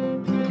mines.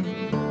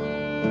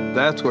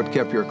 That's what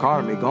kept your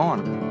economy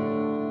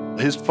going.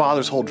 His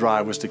father's whole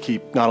drive was to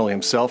keep not only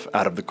himself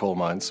out of the coal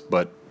mines,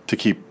 but to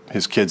keep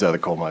his kids out of the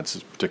coal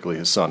mines, particularly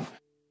his son.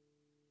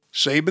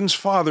 Saban's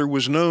father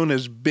was known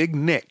as Big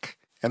Nick,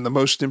 and the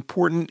most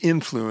important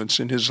influence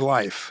in his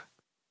life.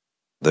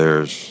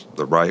 There's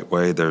the right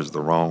way, there's the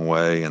wrong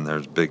way, and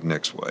there's Big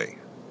Nick's way.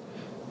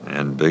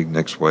 And Big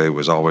Nick's way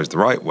was always the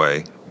right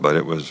way, but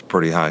it was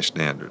pretty high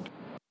standard.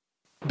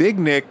 Big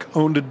Nick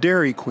owned a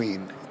Dairy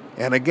Queen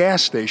and a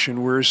gas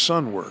station where his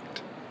son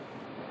worked.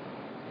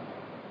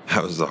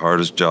 That was the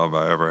hardest job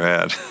I ever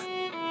had.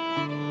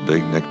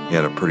 Big Nick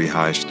had a pretty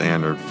high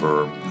standard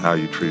for how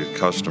you treated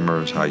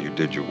customers, how you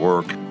did your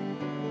work.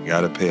 You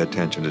got to pay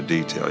attention to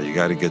detail. You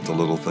got to get the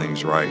little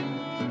things right.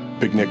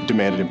 Big Nick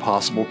demanded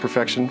impossible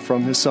perfection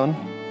from his son.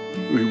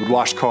 We would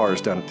wash cars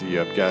down at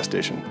the gas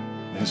station.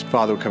 His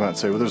father would come out and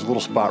say, well, there's a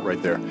little spot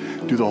right there.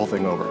 Do the whole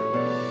thing over.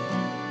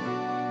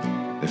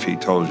 If he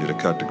told you to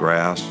cut the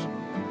grass,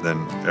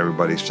 then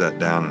everybody sat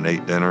down and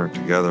ate dinner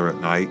together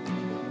at night.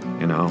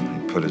 You know,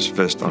 he put his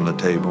fist on the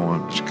table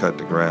and just cut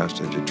the grass.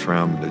 Did you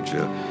trim? Did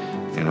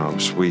you,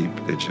 sweep?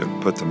 Did you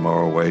put the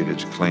mower away?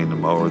 Did you clean the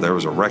mower? There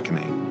was a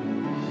reckoning.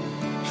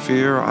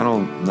 Fear, I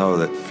don't know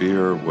that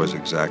fear was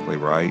exactly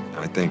right.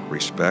 I think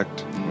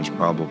respect was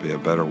probably a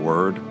better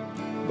word,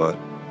 but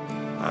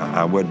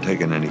I wasn't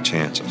taking any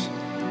chances.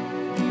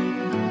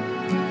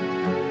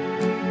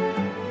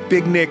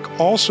 Big Nick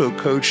also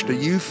coached a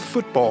youth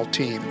football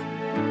team,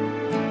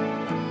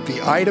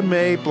 the Ida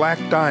May Black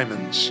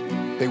Diamonds.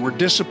 They were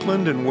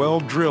disciplined and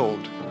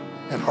well-drilled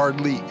and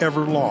hardly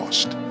ever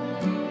lost.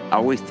 I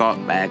always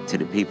thought back to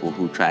the people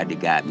who tried to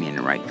guide me in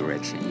the right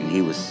direction, and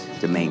he was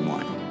the main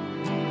one.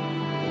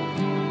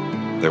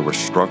 There was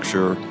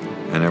structure,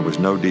 and there was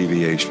no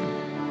deviation.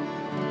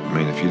 I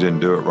mean, if you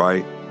didn't do it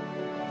right,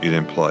 you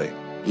didn't play.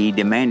 He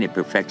demanded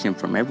perfection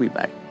from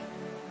everybody.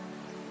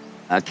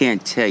 I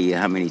can't tell you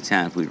how many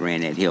times we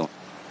ran that hill.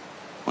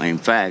 In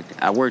fact,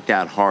 I worked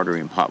out harder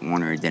in Pop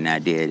Warner than I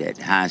did at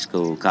high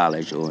school,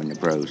 college, or in the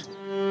pros.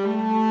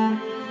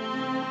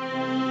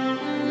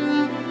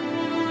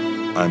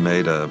 I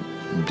made a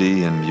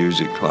D in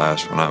music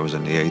class when I was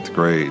in the 8th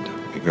grade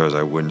because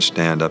I wouldn't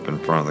stand up in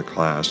front of the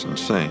class and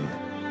sing.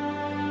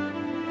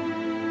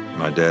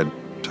 My dad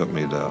took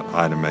me to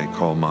Ida May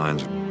coal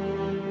mines.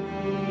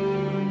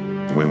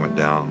 We went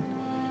down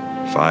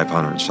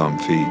 500-some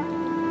feet,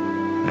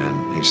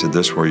 and he said,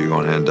 this is where you're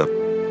going to end up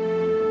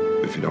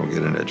if you don't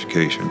get an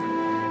education.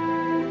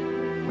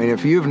 I mean,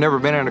 if you've never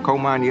been in a coal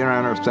mine, you don't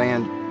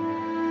understand.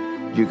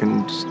 You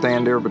can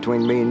stand there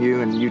between me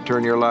and you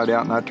turn your light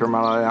out and I turn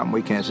my light out and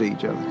we can't see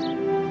each other.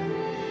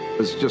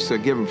 It's just a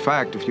given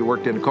fact, if you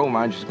worked in a coal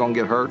mine, you're just going to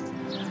get hurt.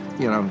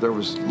 You know, there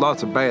was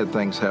lots of bad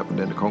things happened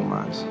in the coal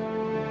mines.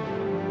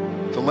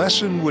 The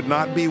lesson would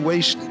not be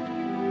wasted.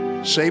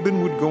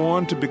 Saban would go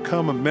on to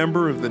become a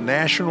member of the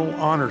National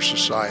Honor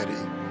Society.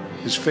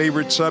 His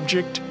favorite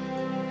subject,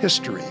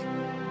 history.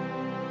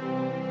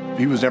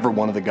 He was never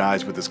one of the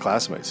guys with his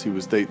classmates.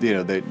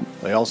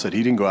 They all said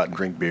he didn't go out and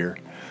drink beer.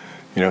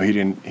 You know, he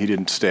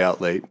didn't stay out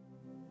late.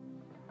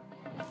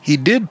 He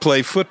did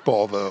play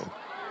football, though,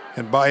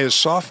 and by his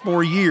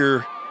sophomore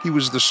year, he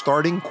was the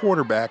starting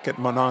quarterback at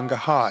Monongah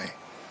High.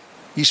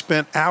 He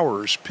spent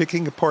hours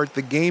picking apart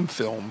the game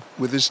film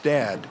with his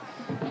dad,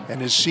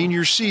 and his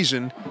senior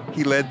season,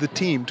 he led the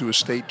team to a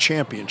state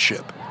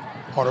championship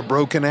on a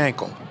broken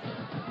ankle.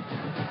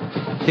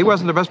 He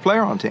wasn't the best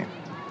player on the team.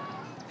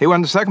 He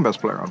wasn't the second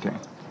best player on the team,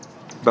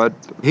 but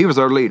he was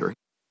our leader.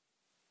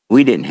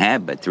 We didn't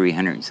have but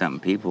 300-something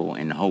people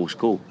in the whole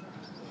school.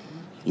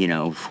 You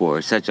know,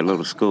 for such a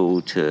little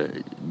school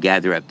to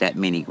gather up that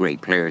many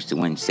great players to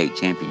win state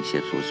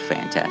championships was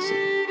fantastic.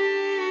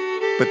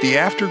 But the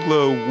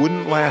afterglow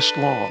wouldn't last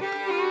long.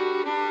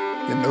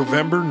 In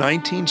November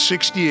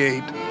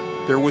 1968,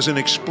 there was an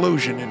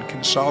explosion in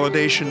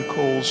Consolidation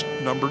Coal's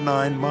number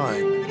 9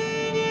 mine.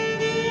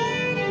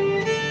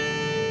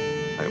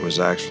 It was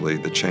actually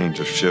the change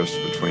of shifts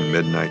between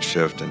midnight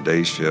shift and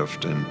day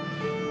shift, and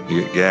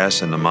you get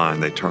gas in the mine,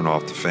 they turn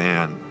off the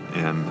fan,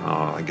 and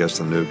I guess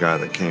the new guy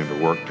that came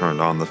to work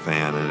turned on the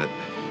fan, and it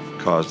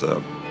caused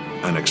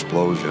an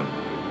explosion.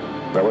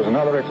 There was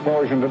another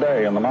explosion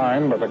today in the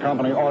mine, but the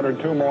company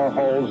ordered 2 more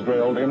holes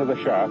drilled into the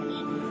shafts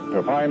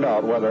to find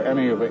out whether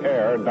any of the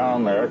air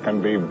down there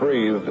can be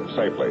breathed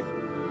safely.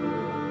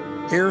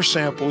 Air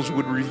samples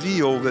would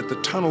reveal that the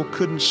tunnel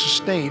couldn't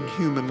sustain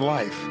human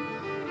life.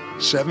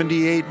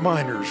 78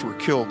 miners were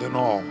killed in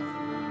all.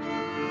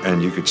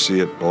 And you could see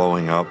it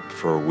blowing up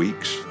for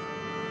weeks.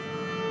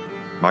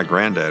 My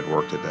granddad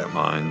worked at that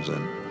mines,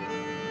 and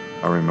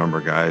I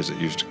remember guys that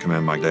used to come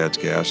in my dad's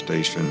gas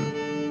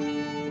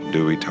station,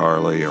 Dewey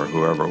Tarley or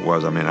whoever it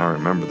was. I mean, I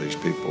remember these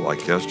people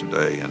like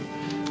yesterday, and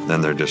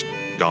then they're just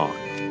gone.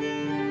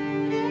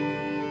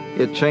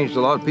 It changed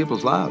a lot of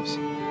people's lives.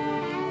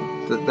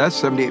 That's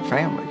 78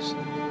 families.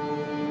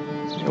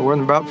 It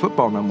wasn't about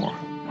football no more.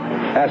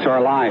 That's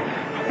our life,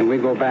 and we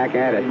go back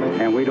at it,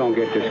 and we don't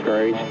get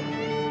discouraged.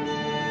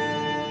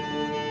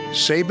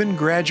 Saban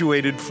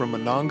graduated from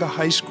Monongah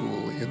High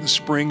School in the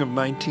spring of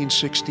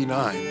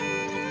 1969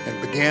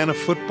 and began a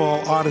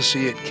football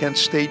odyssey at Kent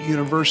State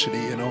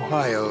University in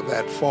Ohio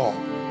that fall.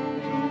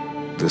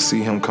 To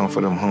see him come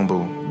from them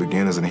humble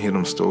beginnings and hear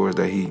them stories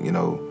that he,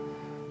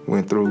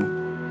 went through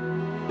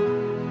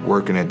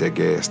working at that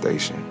gas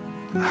station,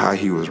 how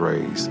he was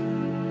raised.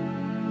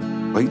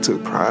 But he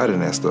took pride in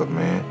that stuff,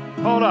 man.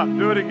 Hold up,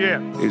 do it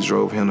again. It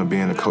drove him to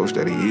being the coach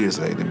that he is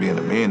today, to being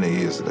the man that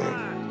he is today.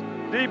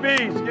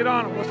 DBs, get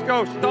on it. Let's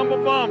go.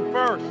 Stumble bum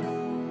first.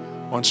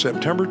 On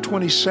September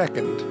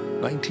 22nd,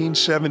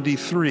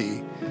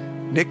 1973,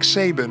 Nick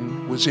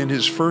Saban was in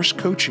his first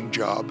coaching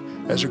job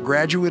as a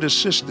graduate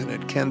assistant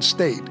at Kent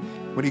State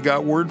when he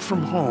got word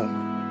from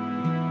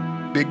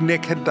home. Big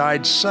Nick had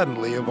died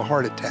suddenly of a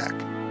heart attack.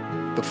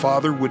 The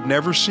father would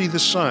never see the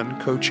son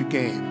coach a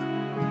game.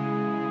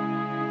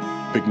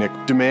 Big Nick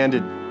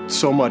demanded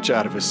so much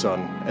out of his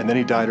son, and then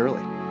he died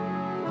early.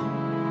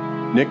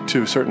 Nick,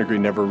 to a certain degree,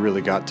 never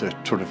really got to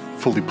sort of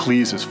fully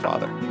please his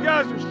father. You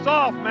guys are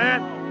soft,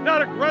 man.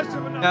 Not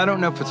aggressive enough. I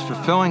don't know if it's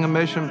fulfilling a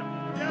mission,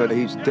 but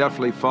he's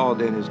definitely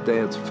followed in his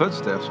dad's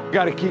footsteps. You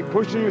got to keep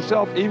pushing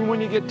yourself even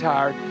when you get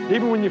tired,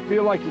 even when you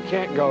feel like you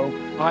can't go.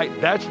 All right,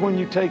 that's when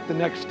you take the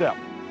next step.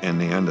 In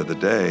the end of the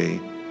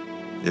day,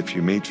 if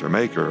you meet your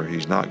maker,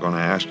 he's not going to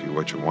ask you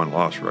what your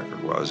won-loss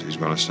record was. He's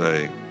going to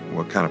say,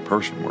 what kind of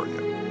person were you?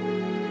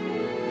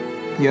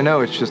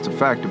 It's just a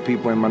fact that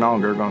people in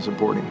Monongah are going to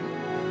support him.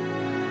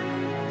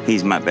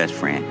 He's my best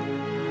friend.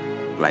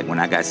 Like when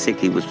I got sick,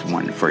 he was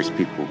one of the first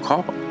people who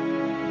called.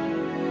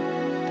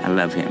 I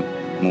love him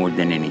more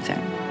than anything.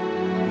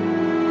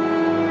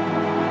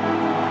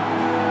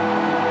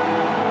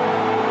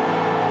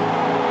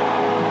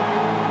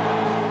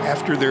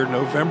 After their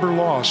November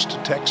loss to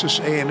Texas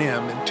A&M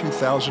in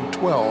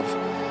 2012,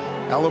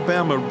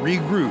 Alabama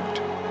regrouped,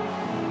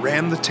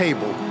 ran the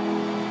table,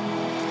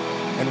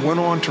 and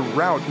went on to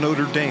rout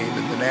Notre Dame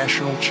in the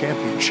national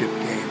championship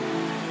game.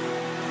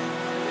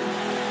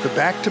 The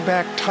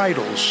back-to-back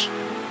titles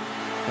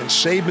and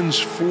Saban's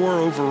 4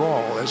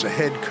 overall as a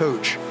head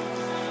coach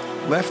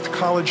left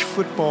college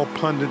football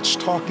pundits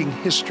talking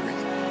history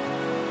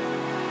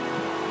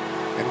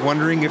and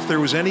wondering if there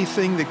was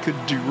anything that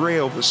could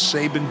derail the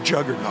Saban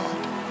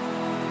juggernaut.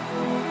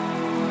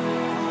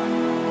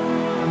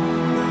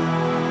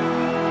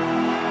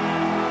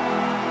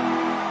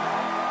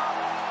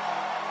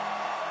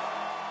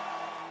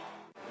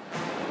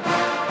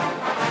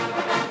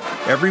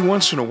 Every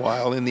once in a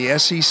while in the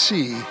SEC,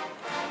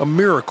 a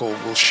miracle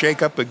will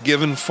shake up a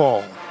given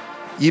fall,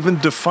 even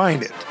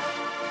define it.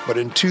 But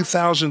in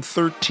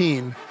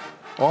 2013,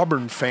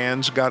 Auburn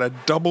fans got a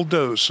double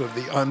dose of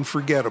the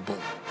unforgettable.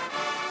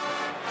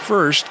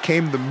 First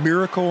came the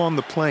miracle on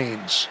the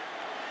Plains.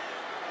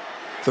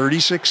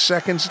 36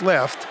 seconds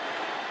left,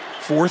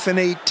 4th and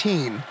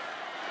 18.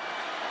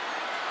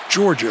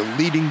 Georgia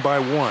leading by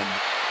 1.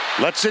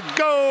 Lets it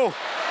go.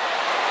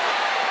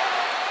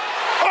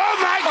 Oh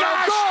my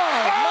gosh!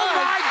 Oh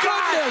my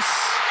goodness!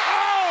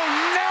 Oh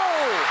no!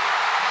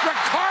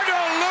 Ricardo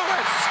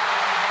Lewis!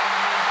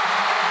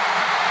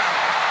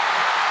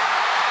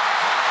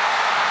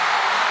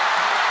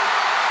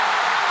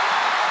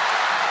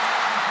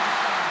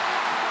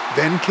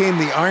 Then came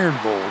the Iron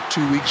Bowl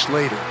 2 weeks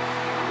later.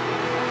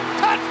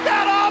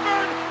 Touchdown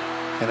Auburn!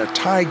 And a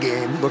tie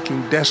game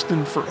looking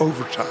destined for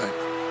overtime.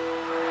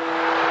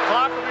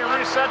 Clock will be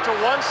reset to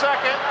 1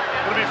 second.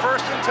 It'll be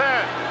 1st and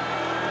 10.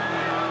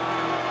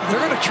 They're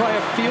going to try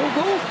a field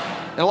goal?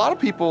 And a lot of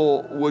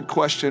people would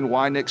question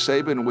why Nick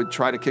Saban would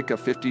try to kick a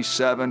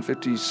 57,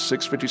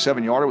 56,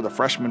 57-yarder with a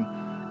freshman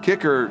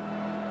kicker.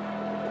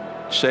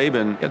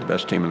 Saban had the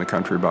best team in the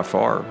country by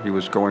far. He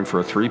was going for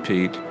a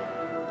three-peat.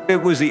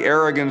 It was the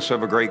arrogance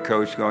of a great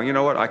coach going, you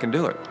know what, I can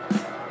do it.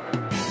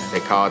 They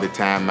called the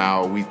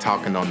timeout. We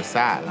talking on the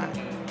sideline.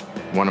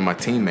 one of my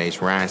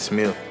teammates, Ryan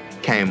Smith,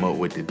 came up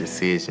with the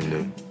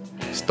decision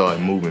to start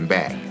moving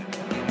back.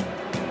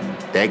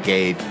 That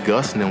gave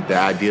Gus and them the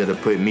idea to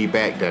put me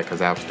back there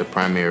because I was the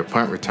primary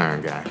punt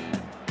return guy.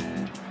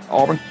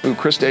 Auburn moved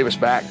Chris Davis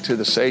back to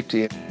the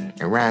safety.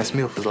 And Ryan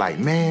Smith was like,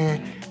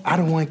 man, I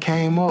the one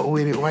came up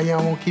with it. Why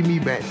y'all won't keep me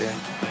back there?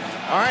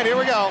 All right, here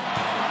we go.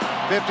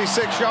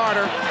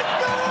 56-yarder.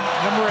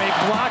 Number 8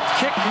 blocked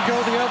kick can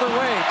go the other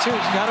way, too.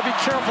 He's got to be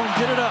careful and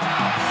get it up.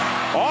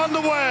 On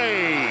the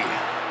way.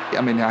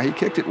 I mean, he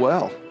kicked it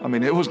well. I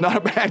mean, it was not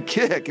a bad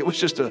kick. It was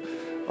just a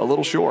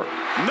little short.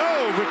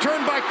 No,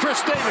 returned by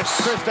Chris Davis.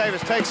 Chris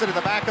Davis takes it in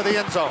the back of the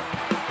end zone.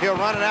 He'll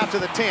run it out to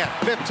the 10,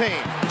 15,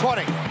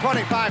 20,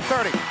 25,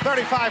 30,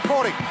 35,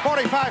 40,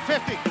 45,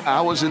 50. I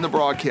was in the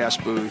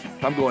broadcast booth.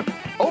 I'm going,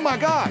 oh my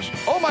gosh,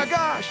 oh my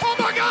gosh. Oh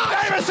my God,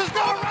 Davis is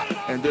going to run it.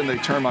 And then they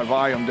turned my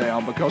volume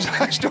down because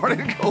I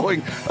started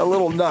going a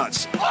little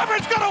nuts.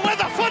 Auburn's going to win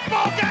the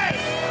football game.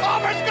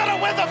 Auburn's going to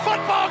win the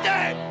football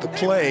game. The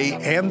play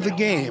and the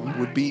game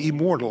would be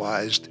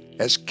immortalized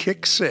as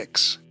Kick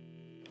 6.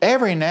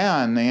 Every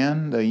now and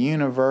then, the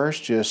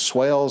universe just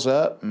swells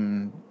up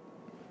and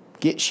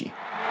gets you.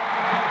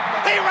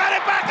 He ran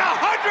it back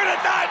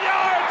 109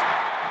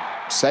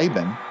 yards.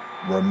 Saban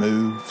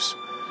removes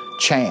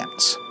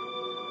chance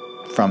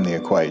from the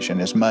equation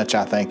as much,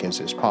 I think, as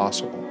is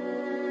possible.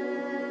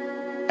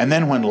 And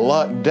then when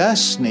luck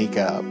does sneak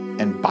up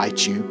and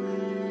bite you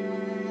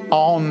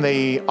on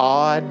the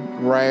odd,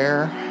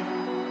 rare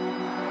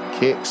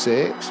Kick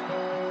 6,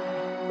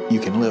 you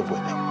can live with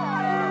it.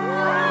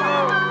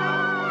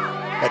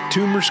 At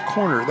Toomer's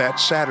Corner that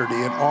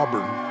Saturday in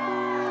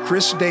Auburn,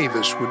 Chris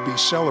Davis would be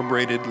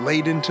celebrated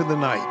late into the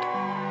night.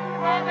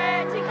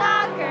 Never to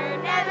conquer,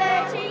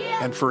 never to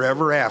yield. And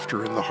forever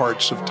after in the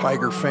hearts of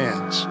Tiger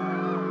fans.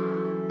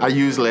 I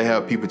usually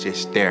have people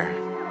just stare.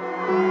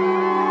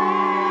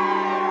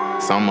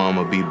 Some of them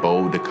will be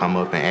bold to come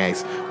up and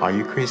ask, are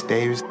you Chris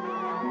Davis?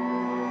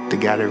 The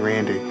guy that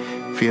ran the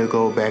field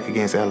goal back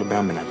against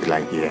Alabama? And I'd be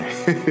like, yeah.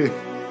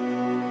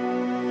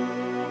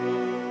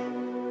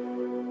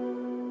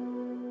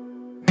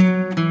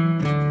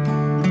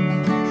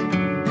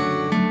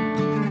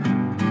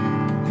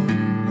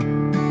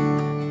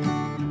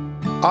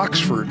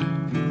 Oxford,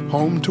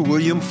 home to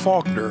William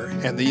Faulkner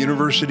and the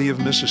University of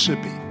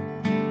Mississippi.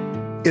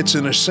 It's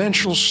an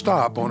essential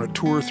stop on a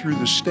tour through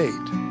the state,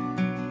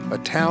 a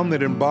town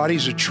that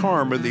embodies a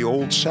charm of the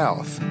Old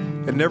South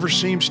and never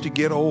seems to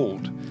get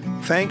old,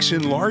 thanks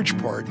in large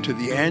part to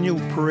the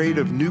annual parade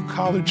of new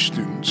college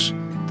students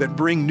that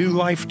bring new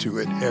life to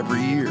it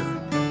every year.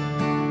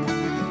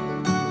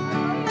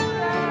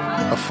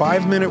 A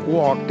 5-minute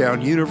walk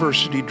down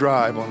University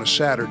Drive on a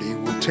Saturday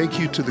will take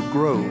you to the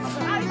Grove,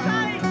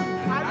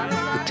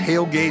 the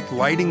tailgate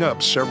lighting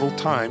up several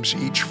times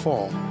each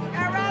fall.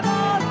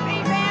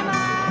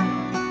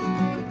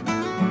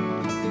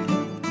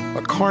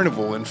 A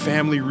carnival and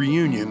family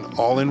reunion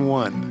all in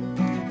one.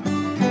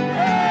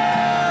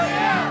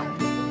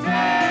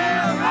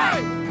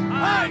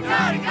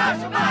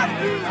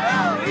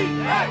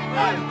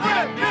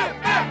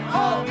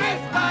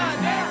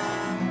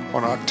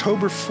 On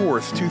October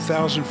 4th,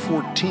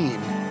 2014,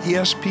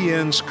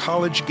 ESPN's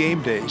College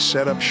Game Day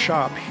set up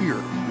shop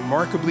here,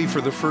 remarkably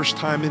for the first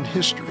time in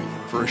history,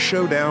 for a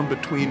showdown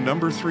between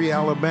number 3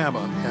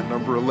 Alabama and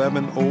number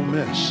 11 Ole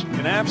Miss.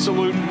 An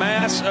absolute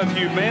mass of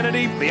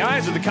humanity. The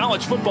eyes of the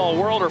college football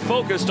world are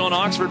focused on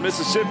Oxford,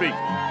 Mississippi.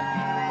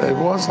 It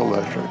was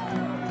electric.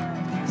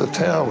 The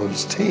town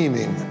was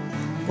teeming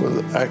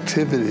with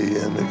activity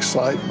and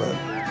excitement.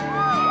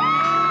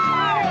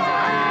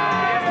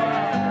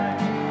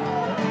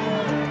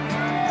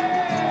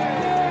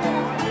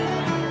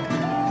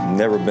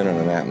 Never been in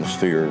an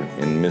atmosphere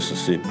in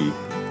Mississippi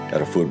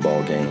at a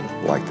football game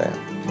like that.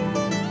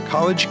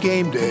 College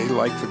Game Day,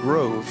 like the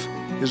Grove,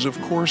 is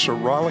of course a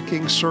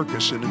rollicking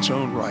circus in its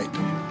own right.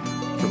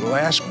 For the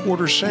last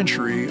quarter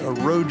century, a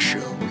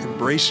roadshow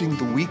embracing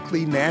the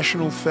weekly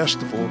national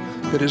festival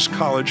that is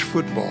college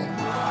football.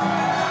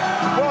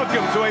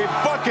 Welcome to a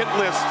bucket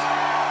list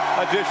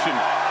edition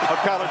of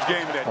College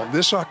Game Day. On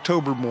this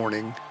October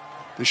morning,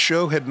 the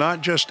show had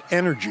not just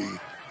energy,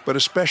 but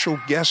a special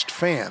guest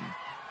fan,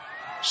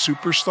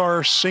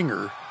 superstar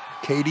singer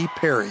Katy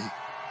Perry.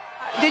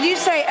 Did you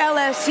say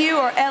LSU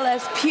or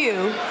LSPU?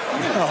 No,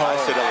 I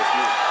said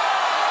LSU.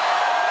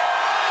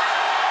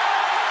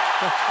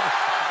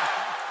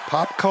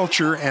 Pop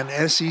culture and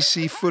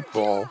SEC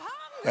football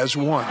as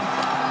one.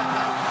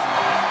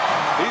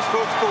 These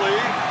folks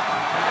believe.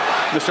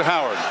 Mr.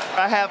 Howard.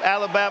 I have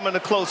Alabama in a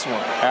close one.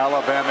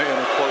 Alabama in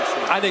a close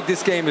one. I think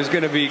this game is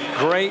going to be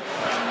great.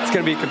 It's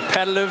going to be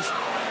competitive,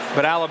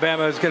 but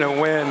Alabama is going to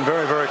win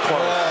very, very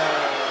close.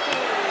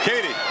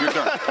 Katie, your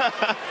turn. Are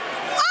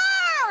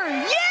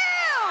you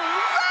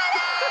ready?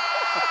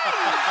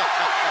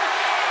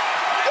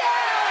 Yeah,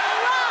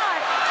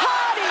 right.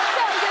 Hardy,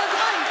 soldiers,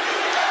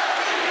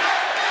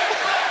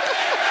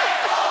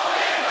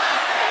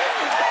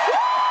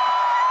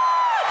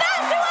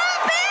 that's who I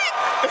picked!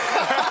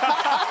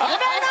 You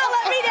better not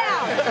let me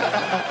down!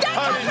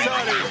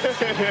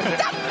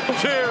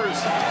 Cheers.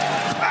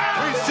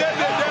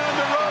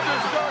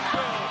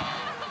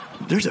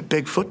 there's a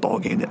big football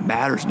game that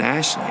matters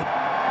nationally.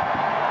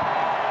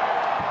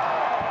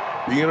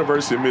 The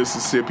University of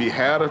Mississippi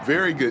had a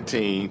very good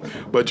team,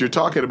 but you're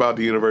talking about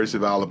the University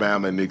of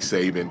Alabama and Nick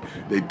Saban.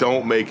 They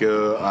don't make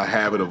a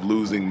habit of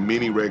losing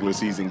many regular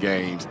season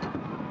games.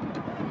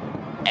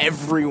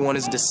 Everyone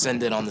is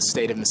descended on the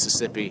state of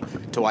Mississippi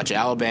to watch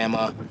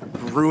Alabama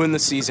ruin the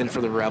season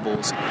for the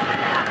Rebels. Keep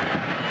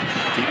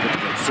it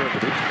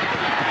conservative.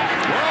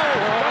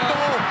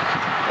 Whoa!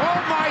 Oh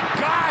my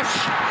gosh!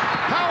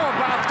 How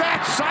about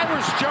that?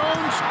 Cyrus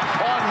Jones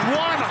on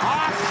one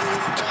hop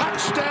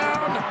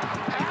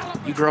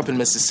touchdown. You grew up in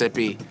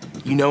Mississippi.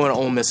 You know what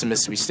Ole Miss and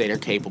Mississippi State are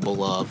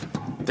capable of.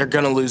 They're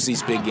going to lose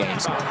these big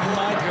games. Oh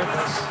my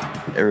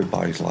goodness.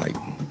 Everybody's like,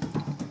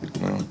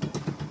 well,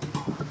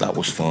 that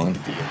was fun.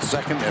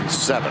 2nd and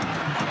 7.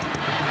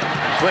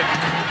 Quick.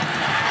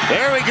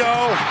 There we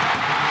go.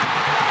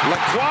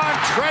 Laquan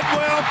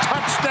Treadwell,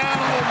 touchdown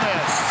Ole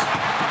Miss.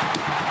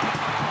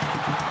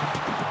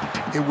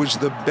 It was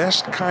the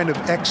best kind of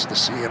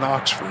ecstasy in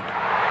Oxford.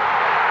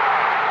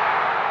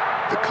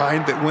 The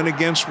kind that went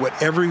against what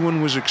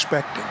everyone was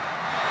expecting.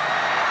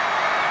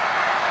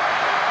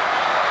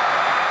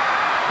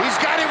 He's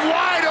got him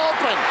wide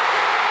open.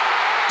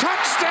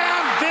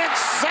 Touchdown, Vince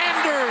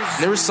Sanders.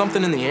 There was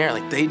something in the air.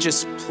 Like, they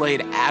just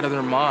played out of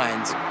their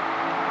minds.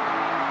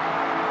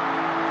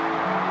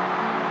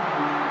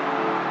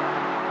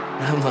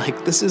 And I'm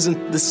like, this is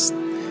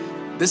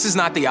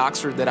not the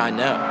Oxford that I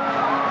know.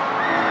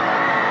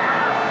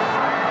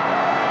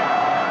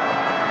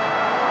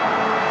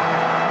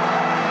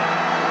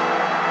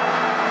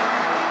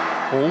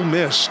 Ole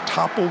Miss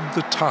toppled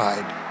the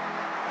Tide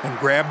and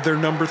grabbed their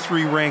number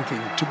 3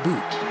 ranking to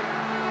boot.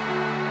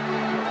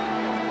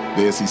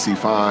 The SEC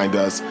fined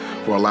us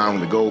for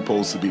allowing the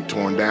goalposts to be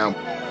torn down.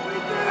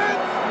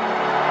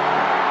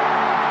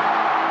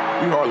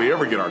 We hardly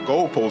ever get our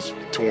goalposts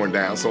torn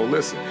down. So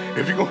listen,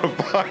 if you're going to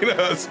fine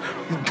us,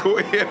 go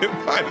ahead and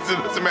fine us. It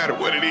doesn't matter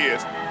what it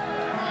is.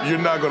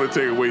 You're not going to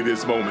take away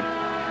this moment.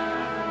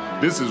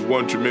 This is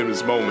one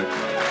tremendous moment.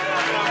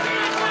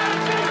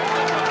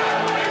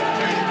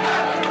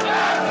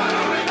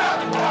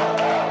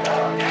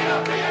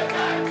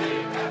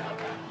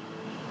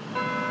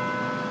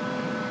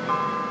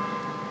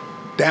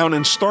 Down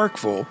in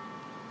Starkville,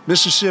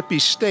 Mississippi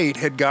State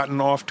had gotten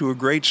off to a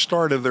great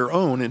start of their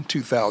own in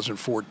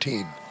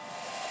 2014.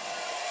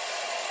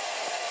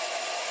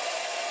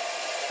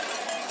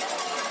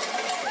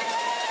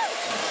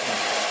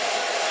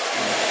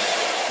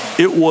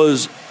 It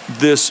was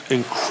this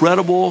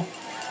incredible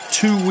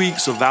 2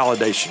 weeks of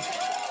validation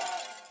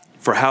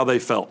for how they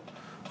felt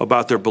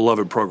about their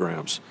beloved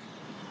programs.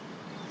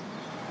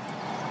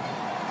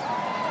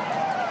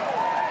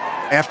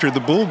 After the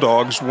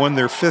Bulldogs won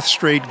their 5th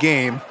straight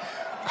game,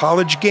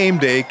 College Game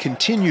Day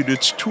continued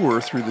its tour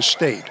through the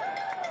state,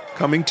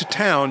 coming to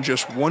town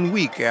just 1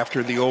 week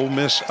after the Ole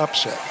Miss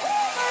upset.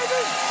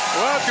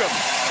 Welcome.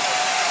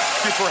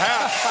 Thank you for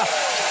half.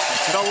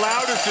 The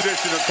loudest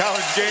edition of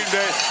College Game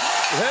Day.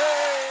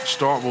 Hey!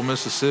 Starkville,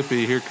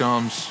 Mississippi, here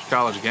comes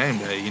College Game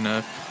Day, you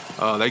know.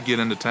 They get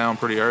into town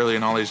pretty early,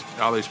 and all these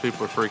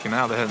people are freaking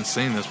out. They hadn't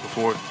seen this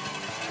before.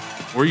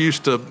 We're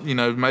used to, you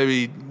know,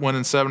 maybe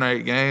winning 7 or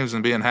 8 games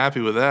and being happy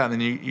with that.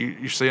 And then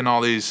you're seeing all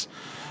these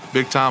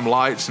big-time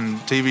lights and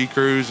TV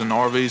crews and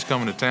RVs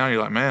coming to town.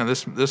 You're like, man,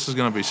 this is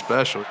going to be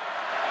special.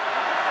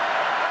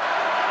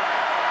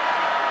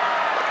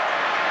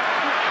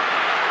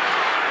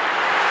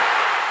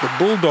 The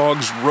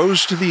Bulldogs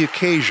rose to the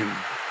occasion,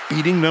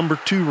 beating number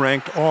 2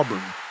 ranked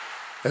Auburn,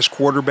 as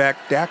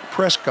quarterback Dak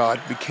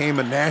Prescott became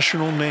a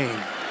national name.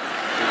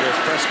 There goes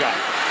Prescott.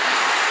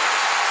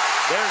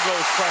 There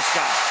goes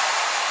Prescott.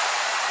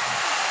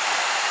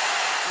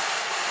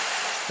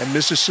 And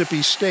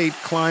Mississippi State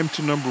climbed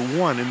to number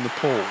 1 in the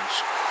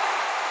polls.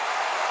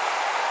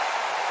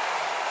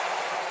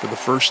 For the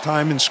first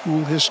time in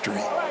school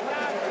history.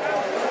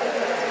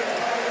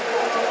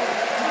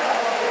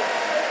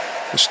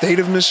 The state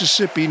of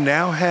Mississippi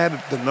now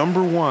had the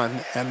number 1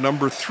 and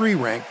number 3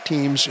 ranked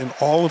teams in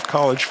all of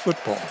college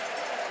football.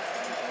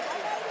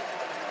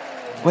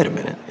 Wait a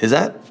minute, is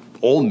that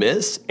Ole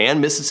Miss and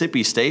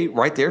Mississippi State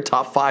right there,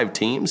 top 5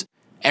 teams?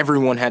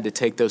 Everyone had to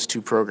take those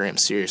 2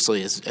 programs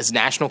seriously as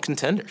national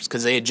contenders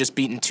because they had just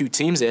beaten 2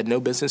 teams they had no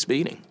business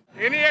beating.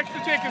 Any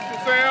extra tickets to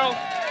sell?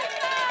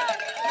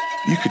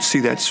 You could see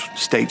that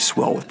state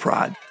swell with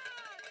pride.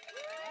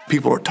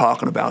 People are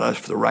talking about us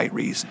for the right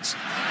reasons.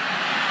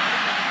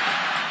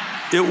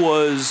 It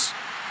was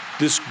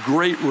this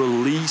great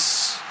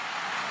release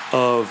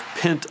of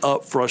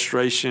pent-up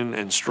frustration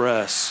and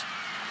stress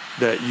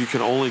that you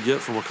can only get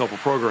from a couple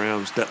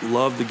programs that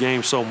love the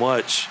game so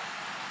much,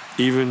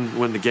 even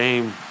when the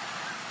game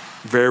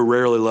very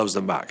rarely loves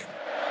them back.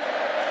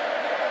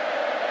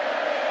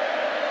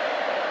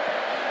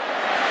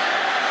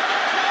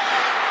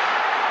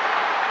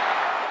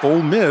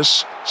 Ole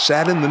Miss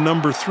sat in the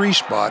number 3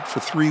 spot for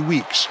 3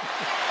 weeks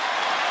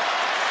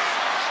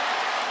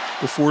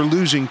before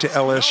losing to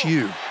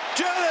LSU.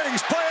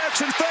 Jennings, play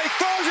action fake,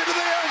 throws it to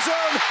the end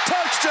zone,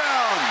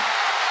 touchdown,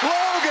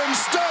 Logan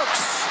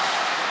Stokes.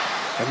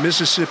 and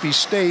Mississippi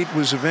State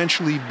was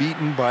eventually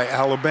beaten by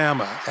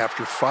Alabama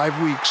after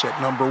 5 weeks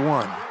at number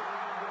 1.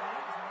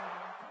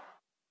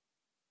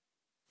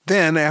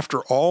 Then, after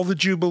all the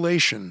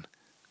jubilation,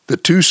 the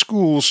two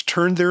schools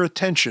turned their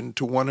attention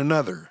to one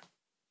another.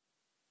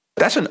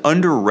 That's an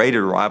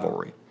underrated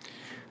rivalry.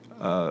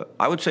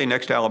 I would say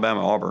next to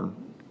Alabama-Auburn,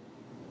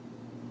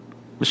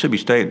 Mississippi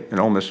State and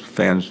Ole Miss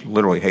fans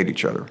literally hate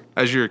each other.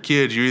 As you're a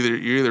kid, you're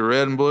either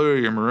red and blue or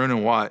you're maroon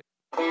and white.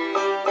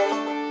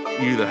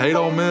 You either hate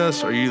Ole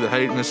Miss or you either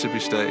hate Mississippi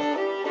State.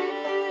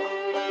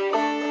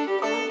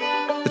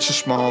 It's a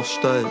small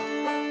state.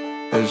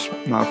 As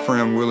my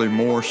friend Willie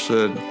Moore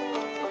said,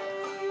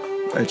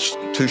 it's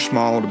too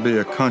small to be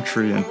a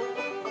country and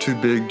too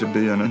big to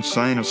be an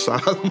insane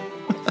asylum.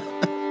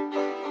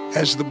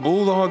 As the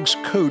Bulldogs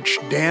coach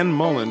Dan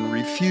Mullen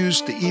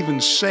refused to even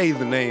say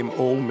the name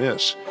Ole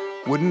Miss,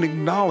 wouldn't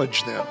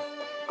acknowledge them,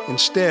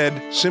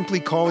 instead simply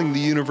calling the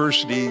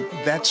university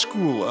that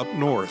school up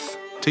north.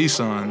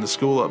 TSUN, the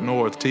school up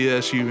north,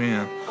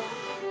 TSUN.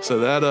 So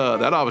that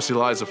obviously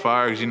lights a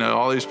fire because, you know,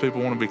 all these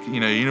people want to be, you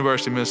know,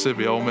 University of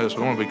Mississippi, Ole Miss,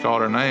 we want to be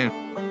called our name.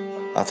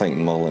 I think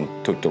Mullen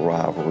took the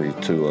rivalry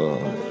to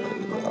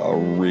a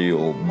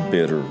real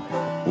bitter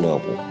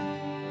level.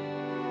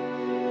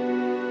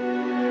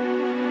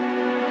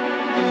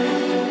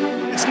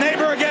 It's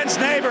neighbor against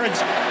neighbor.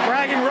 It's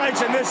bragging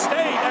rights in this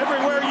state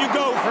everywhere you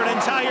go for an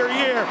entire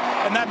year,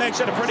 and that makes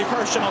it a pretty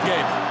personal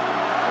game.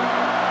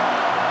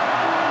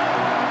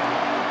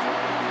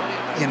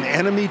 In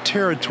enemy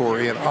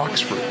territory at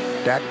Oxford,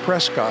 Dak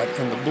Prescott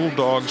and the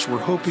Bulldogs were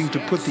hoping to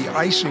put the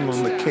icing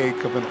on the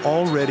cake of an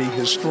already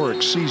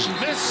historic season.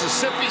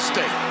 Mississippi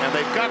State, and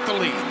they've got the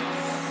lead.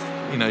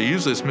 You know,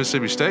 usually it's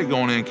Mississippi State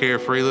going in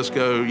carefree. Let's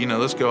go, you know,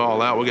 let's go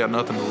all out. We got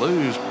nothing to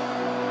lose.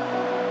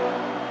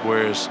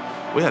 Whereas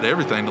we had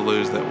everything to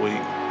lose that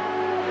week.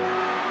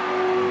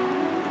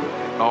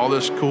 All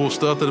this cool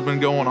stuff that had been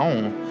going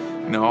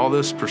on, you know, all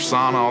this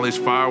persona, all these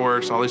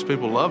fireworks, all these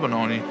people loving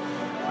on you.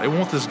 They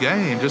want this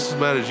game just as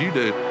bad as you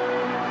do.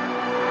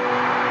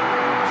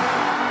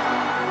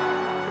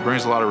 It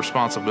brings a lot of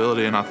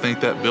responsibility, and I think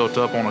that built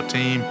up on a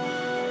team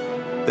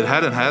that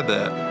hadn't had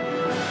that.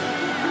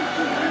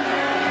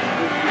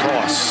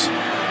 Toss.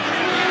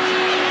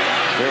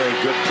 Very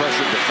good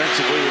pressure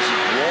defensively. This is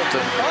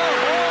Walton.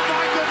 Oh,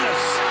 my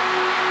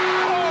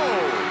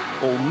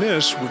goodness. Ole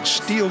Miss would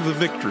steal the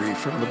victory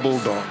from the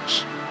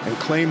Bulldogs and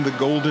claim the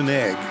golden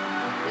egg.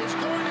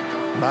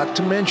 Not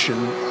to mention,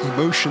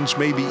 emotions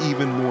may be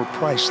even more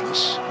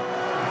priceless.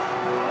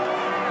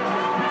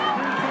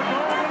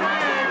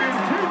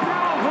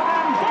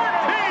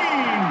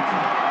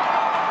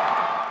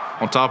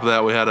 On top of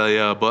that, we had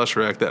a bus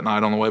wreck that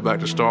night on the way back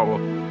to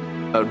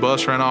Starkville. That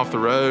bus ran off the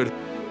road,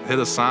 hit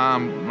a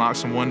sign, knocked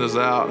some windows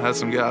out, had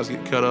some guys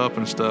get cut up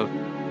and stuff.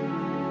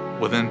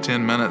 Within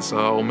 10 minutes,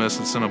 Ole Miss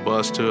had sent a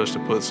bus to us to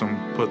put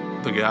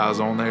the guys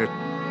on there.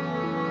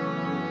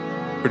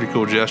 Pretty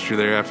cool gesture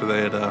there after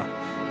they had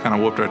kind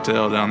of whooped our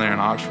tail down there in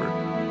Oxford.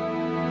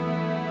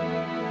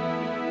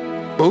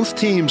 Both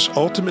teams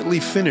ultimately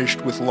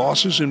finished with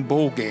losses in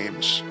bowl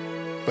games,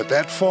 but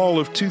that fall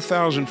of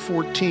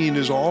 2014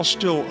 is all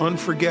still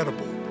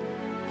unforgettable,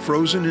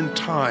 frozen in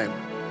time,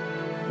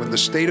 when the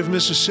state of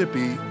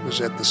Mississippi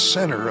was at the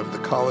center of the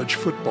college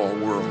football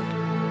world.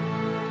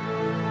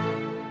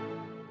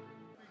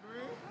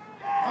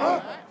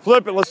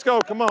 Flip it, let's go,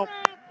 come on.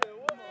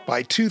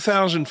 By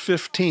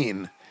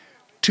 2015,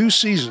 2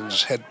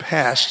 seasons had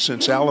passed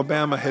since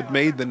Alabama had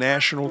made the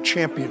national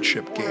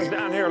championship game.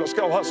 Down here, let's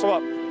go, hustle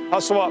up,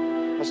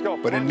 let's go.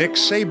 But in Nick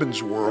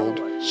Saban's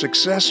world,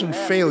 success and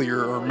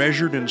failure are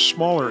measured in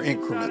smaller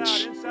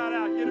increments.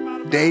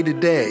 Day to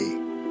day,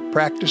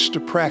 practice to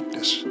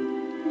practice,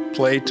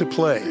 play to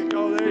play.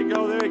 There you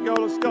go,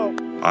 let's go.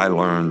 I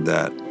learned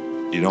that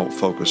you don't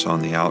focus on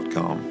the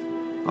outcome.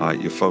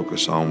 You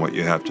focus on what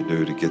you have to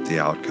do to get the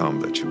outcome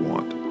that you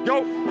want.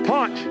 Go,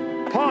 punch.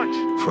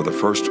 For the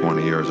first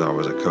 20 years I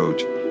was a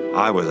coach,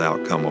 I was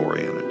outcome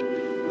oriented.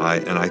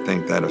 And I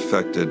think that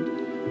affected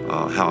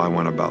how I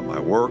went about my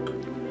work,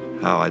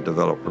 how I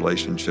developed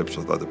relationships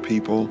with other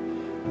people,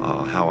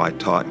 how I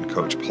taught and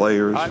coached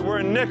players. All right, we're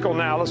in nickel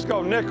now. Let's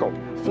go nickel,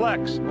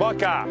 flex,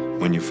 Buckeye.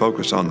 When you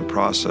focus on the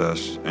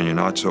process and you're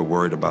not so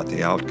worried about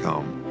the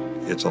outcome,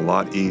 it's a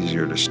lot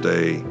easier to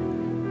stay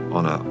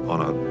on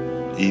a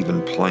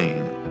even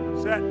plane.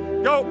 Set,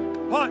 go,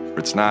 punch.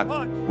 It's not,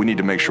 we need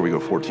to make sure we go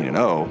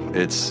 14-0.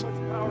 It's,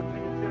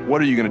 what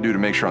are you going to do to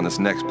make sure on this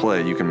next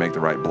play you can make the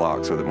right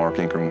block so that Mark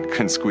Ingram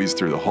can squeeze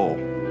through the hole?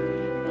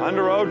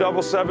 Under O,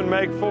 7-7,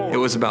 make 4. It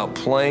was about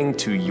playing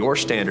to your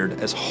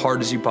standard as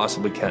hard as you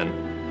possibly can,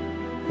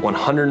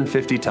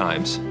 150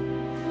 times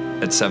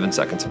at 7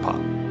 seconds a pop.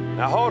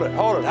 Now hold it.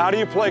 How do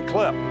you play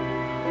clip?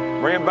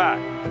 Bring him back.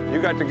 You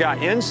got the guy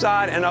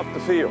inside and up the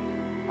field.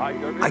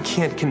 I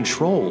can't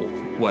control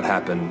what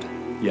happened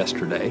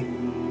yesterday,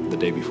 the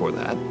day before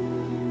that,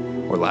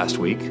 or last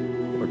week,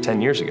 or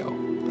 10 years ago.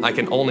 I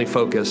can only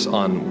focus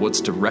on what's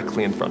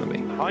directly in front of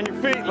me. On your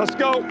feet, let's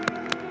go.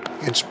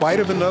 In spite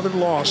of another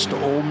loss to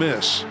Ole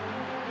Miss,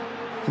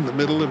 in the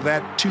middle of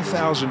that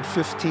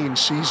 2015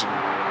 season.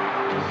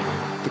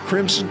 The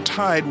Crimson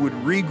Tide would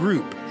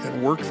regroup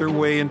and work their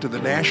way into the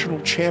national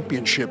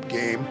championship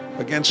game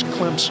against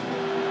Clemson.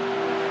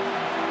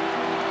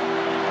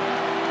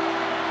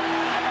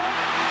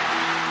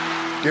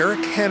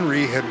 Derrick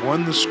Henry had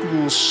won the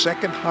school's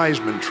second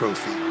Heisman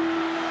Trophy.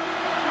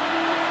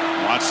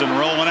 Watson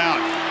rolling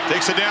out,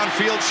 takes a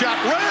downfield shot,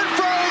 right in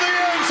front of the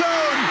end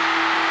zone.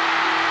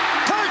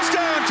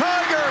 Touchdown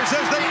Tigers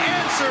as they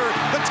answer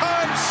the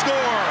time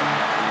score.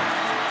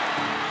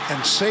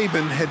 And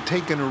Saban had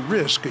taken a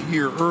risk a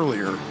year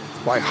earlier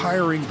by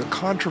hiring the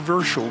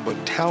controversial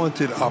but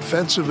talented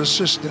offensive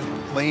assistant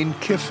Lane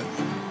Kiffin,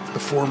 the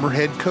former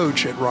head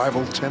coach at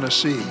rival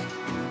Tennessee.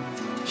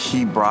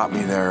 He brought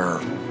me there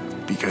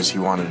because he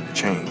wanted to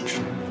change.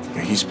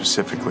 He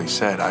specifically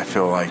said, I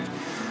feel like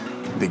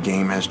the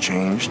game has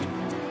changed,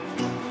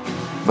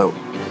 but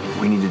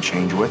we need to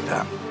change with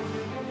that.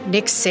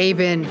 Nick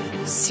Saban,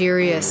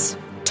 serious,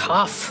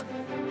 tough.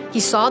 He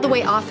saw the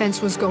way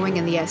offense was going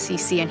in the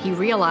SEC, and he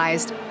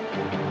realized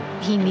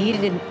he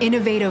needed an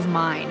innovative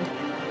mind.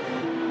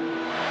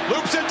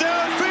 Loops it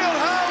downfield.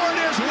 Howard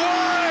is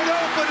wide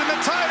open, and the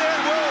tight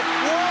end will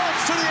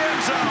waltz to the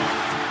end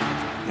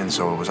zone. And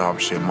so it was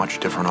obviously a much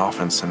different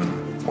offense than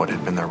what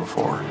had been there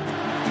before.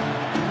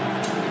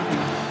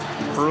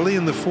 Early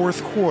in the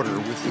fourth quarter,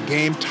 with the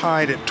game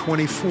tied at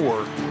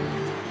 24,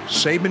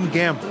 Saban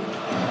gambled. An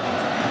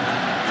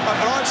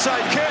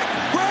onside kick.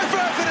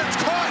 Griffith, and it's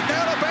caught.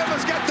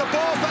 Alabama's got the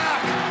ball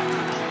back.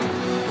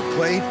 The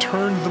play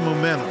turned the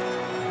momentum,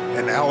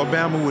 and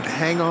Alabama would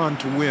hang on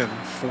to win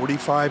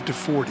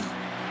 45-40.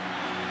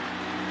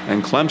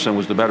 And Clemson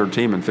was the better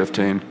team in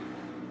 15.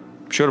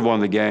 Should have won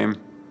the game.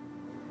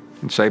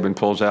 And Saban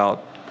pulls out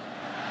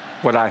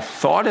what I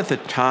thought at the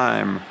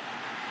time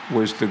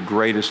was the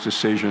greatest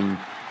decision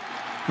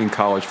in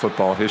college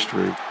football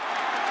history.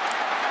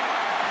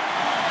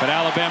 But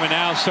Alabama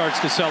now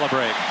starts to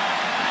celebrate.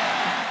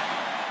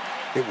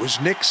 It was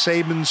Nick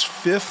Saban's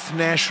 5th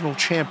national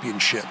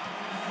championship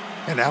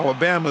and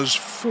Alabama's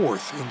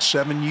 4th in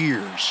 7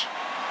 years.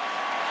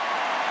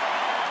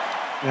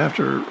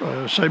 After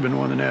Saban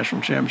won the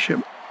national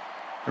championship,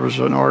 there was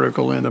an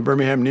article in the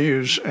Birmingham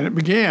News, and it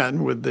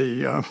began with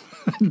the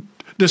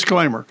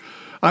disclaimer.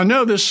 I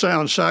know this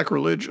sounds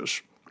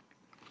sacrilegious,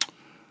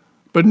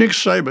 but Nick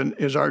Saban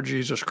is our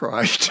Jesus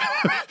Christ.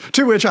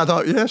 To which I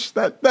thought, yes,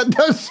 that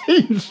does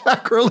seem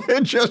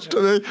sacrilegious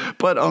to me.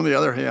 But on the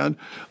other hand,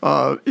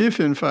 if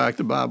in fact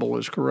the Bible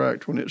is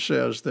correct when it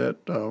says that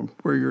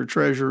where your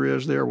treasure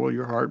is, there will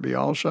your heart be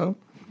also.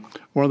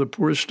 One of the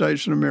poorest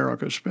states in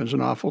America spends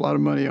an awful lot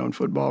of money on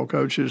football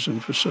coaches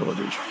and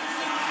facilities.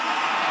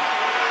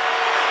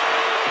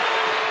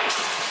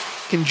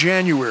 In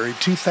January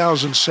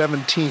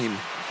 2017,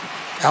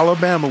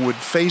 Alabama would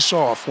face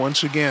off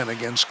once again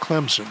against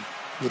Clemson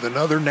with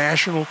another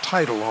national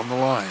title on the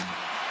line.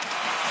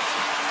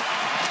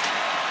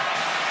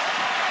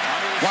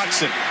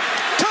 Watson,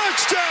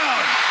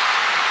 touchdown!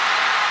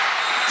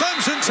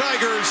 Clemson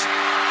Tigers,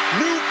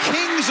 new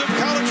kings of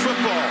college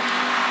football,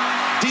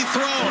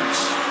 dethrones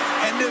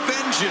and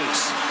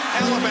avenges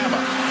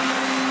Alabama.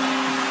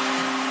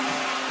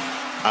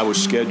 I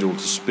was scheduled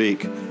to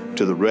speak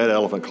to the Red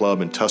Elephant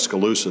Club in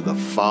Tuscaloosa the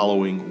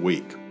following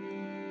week.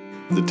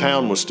 The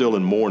town was still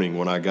in mourning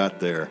when I got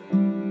there,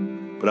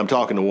 but I'm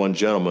talking to one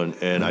gentleman,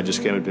 and I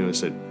just came up to him and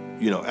said,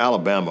 you know,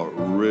 Alabama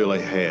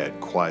really had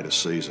quite a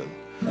season.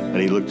 And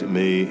he looked at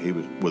me, he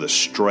was with a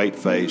straight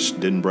face,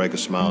 didn't break a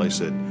smile. He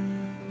said,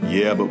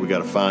 yeah, but we got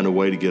to find a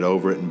way to get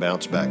over it and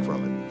bounce back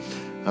from it.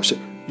 I said,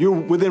 you're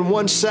within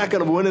 1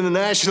 second of winning the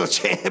national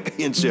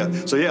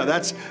championship. So yeah,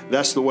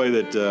 that's the way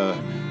that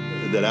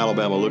that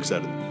Alabama looks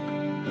at it.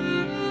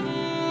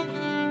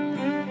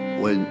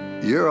 When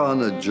you're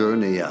on a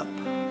journey up,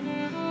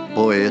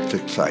 boy, it's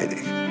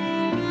exciting.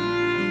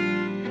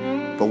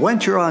 But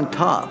once you're on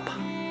top,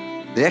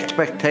 the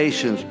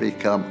expectations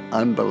become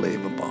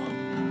unbelievable.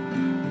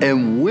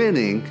 And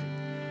winning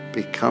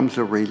becomes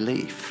a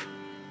relief.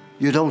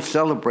 You don't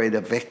celebrate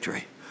a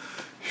victory.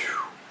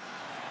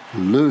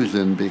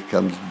 Losing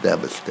becomes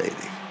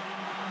devastating.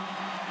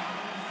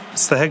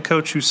 It's the head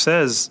coach who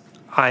says,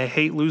 I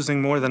hate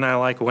losing more than I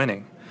like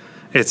winning.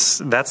 That's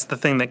the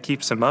thing that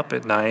keeps him up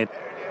at night.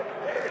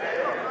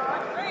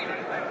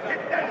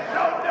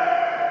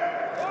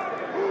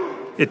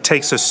 It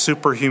takes a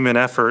superhuman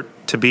effort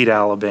to beat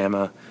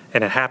Alabama,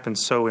 and it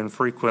happens so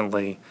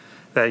infrequently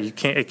that it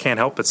can't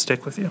help but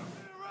stick with you.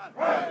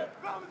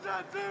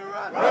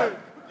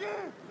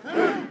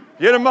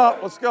 Get him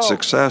up, let's go.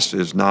 Success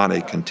is not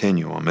a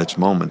continuum, it's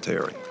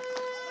momentary.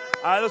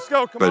 All right, let's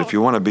go, But if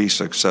you want to be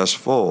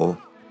successful,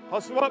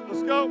 hustle up,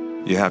 let's go.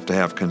 you have to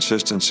have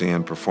consistency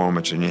in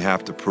performance, and you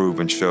have to prove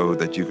and show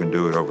that you can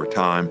do it over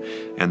time,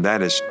 and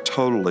that is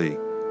totally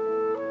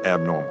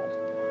abnormal.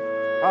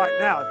 All right,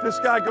 now, if this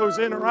guy goes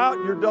in or out,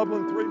 you're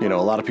doubling 3. You know,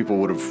 a lot of people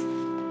would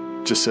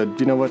have just said,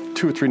 you know what,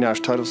 2 or 3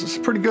 national titles, this is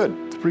pretty good.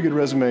 It's a pretty good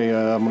resume.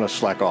 I'm going to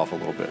slack off a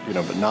little bit,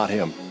 but not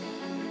him.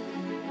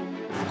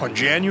 On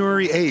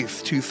January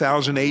 8th,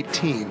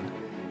 2018,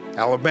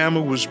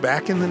 Alabama was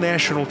back in the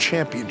national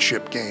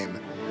championship game,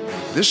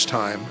 this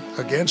time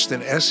against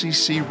an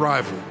SEC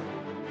rival,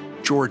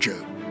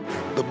 Georgia.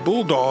 The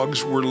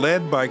Bulldogs were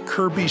led by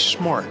Kirby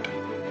Smart.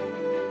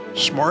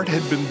 Smart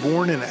had been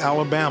born in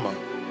Alabama,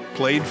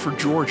 played for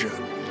Georgia,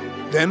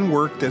 then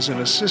worked as an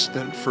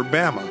assistant for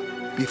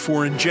Bama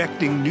before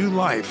injecting new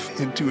life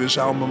into his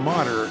alma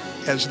mater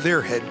as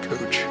their head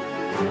coach.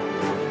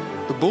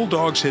 The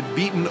Bulldogs had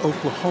beaten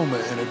Oklahoma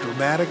in a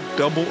dramatic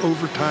double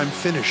overtime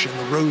finish in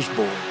the Rose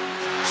Bowl.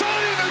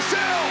 Sonny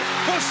Michel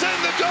will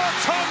send the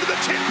Dogs home to the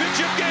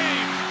championship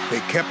game.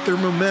 They kept their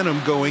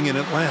momentum going in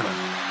Atlanta,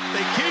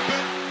 They keep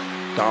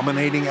it.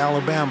 dominating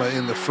Alabama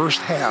in the first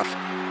half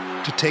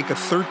to take a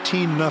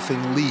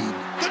 13-0 lead.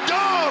 The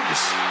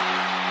Dogs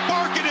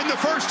barking in the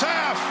first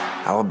half.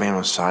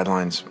 Alabama's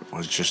sidelines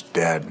was just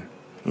dead,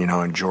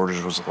 and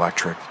Georgia's was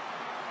electric.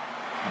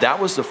 That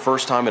was the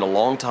first time in a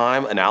long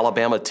time an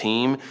Alabama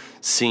team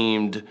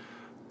seemed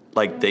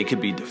like they could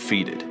be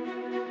defeated.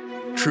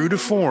 True to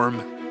form,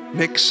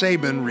 Nick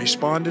Saban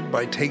responded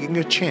by taking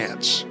a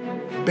chance,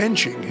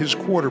 benching his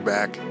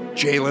quarterback,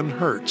 Jalen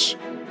Hurts.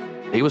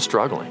 He was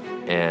struggling,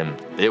 and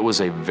it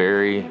was a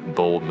very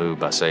bold move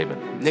by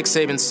Saban. Nick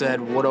Saban said,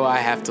 "What do I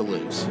have to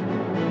lose?"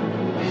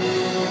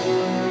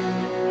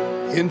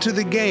 Into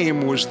the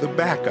game was the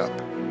backup,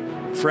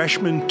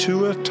 freshman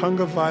Tua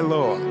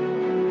Tagovailoa.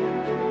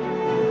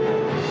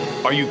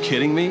 Are you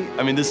kidding me?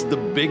 I mean, this is the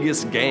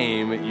biggest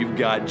game. You've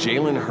got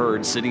Jalen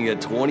Hurts sitting at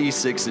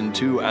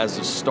 26-2 as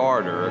a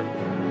starter.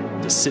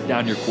 To sit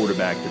down your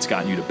quarterback that's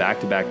gotten you to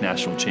back-to-back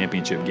national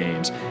championship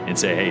games and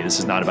say, hey, this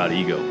is not about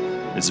ego.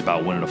 This is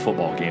about winning a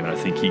football game, and I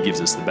think he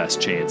gives us the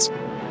best chance.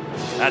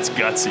 That's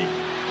gutsy.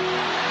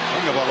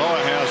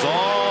 Tagovailoa has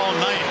all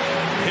night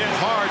hit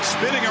hard,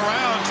 spinning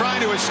around,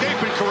 trying to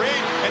escape and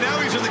create, and now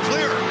he's in the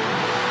clear.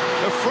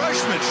 The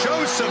freshman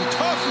shows some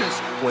toughness.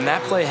 When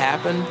that play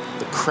happened,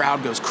 the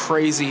crowd goes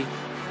crazy.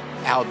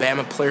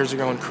 Alabama players are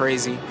going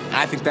crazy. And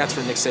I think that's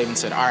where Nick Saban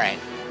said, all right,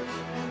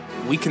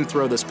 we can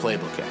throw this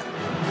playbook at him.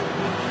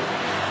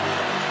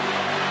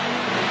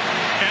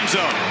 End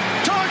zone.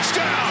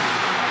 Touchdown!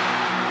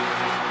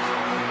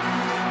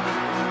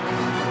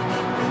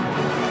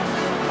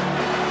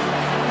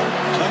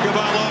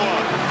 Tagovailoa,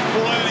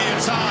 plenty of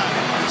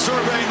time,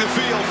 surveying the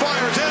field,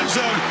 fires end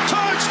zone.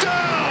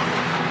 Touchdown!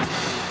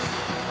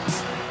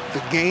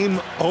 The game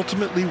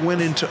ultimately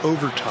went into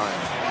overtime.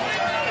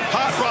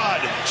 Hot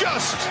Rod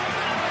just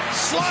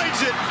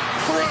slides it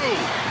through.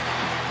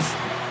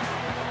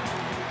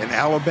 And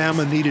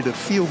Alabama needed a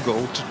field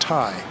goal to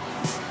tie,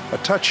 a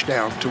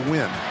touchdown to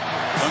win.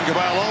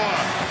 Tagovailoa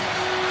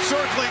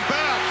circling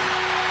back,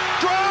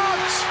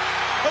 drops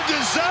a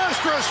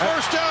disastrous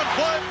first down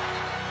play.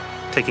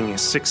 Taking a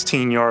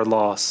 16-yard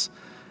loss,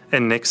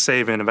 and Nick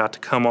Saban about to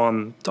come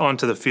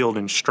onto the field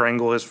and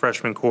strangle his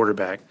freshman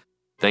quarterback.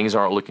 Things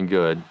aren't looking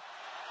good.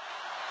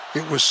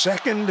 It was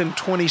 2nd and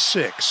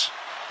 26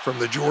 from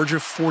the Georgia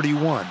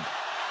 41.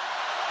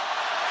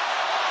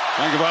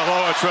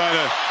 Tagovailoa trying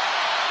to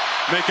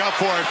make up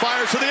for it.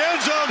 Fires to the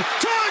end zone.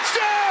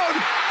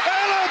 Touchdown!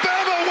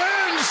 Alabama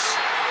wins!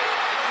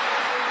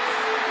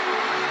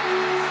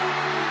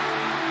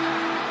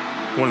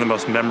 One of the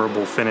most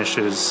memorable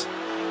finishes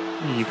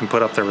you can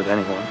put up there with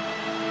anyone.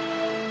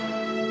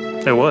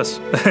 It was.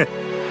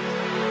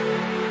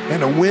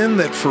 And a win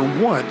that for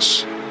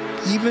once,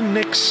 even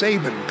Nick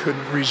Saban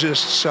couldn't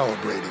resist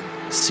celebrating.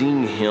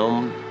 Seeing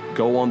him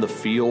go on the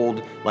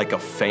field like a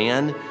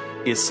fan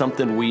is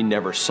something we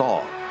never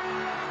saw.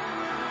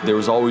 There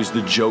was always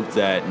the joke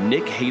that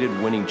Nick hated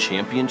winning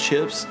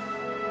championships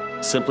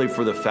simply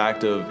for the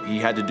fact of he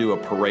had to do a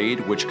parade,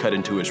 which cut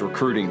into his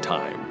recruiting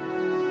time.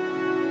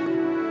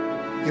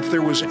 If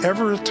there was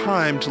ever a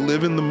time to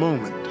live in the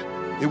moment,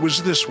 it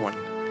was this one.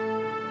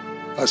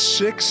 A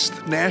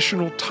 6th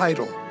national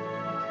title,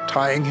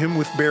 tying him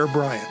with Bear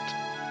Bryant.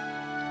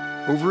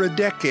 Over a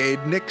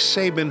decade, Nick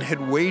Saban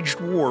had waged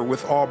war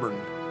with Auburn,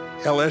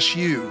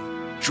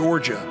 LSU,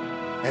 Georgia,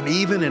 and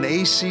even an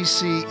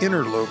ACC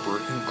interloper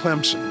in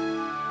Clemson,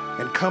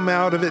 and come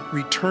out of it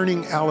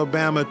returning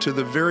Alabama to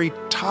the very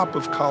top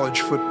of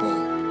college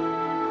football.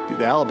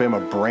 The Alabama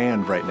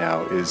brand right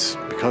now is,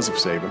 because of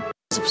Saban,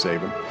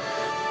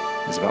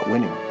 is about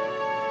winning.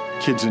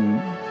 Kids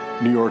in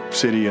New York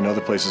City and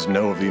other places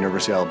know of the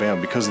University of Alabama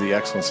because of the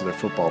excellence of their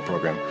football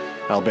program.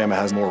 Alabama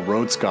has more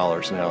Rhodes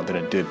Scholars now than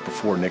it did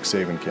before Nick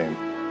Saban came.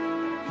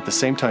 At the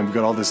same time, we've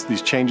got all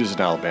these changes in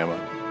Alabama.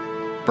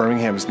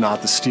 Birmingham is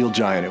not the steel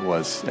giant it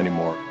was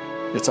anymore.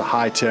 It's a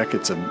high-tech,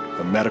 it's a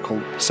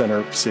medical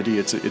center city.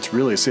 It's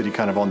really a city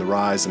kind of on the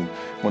rise and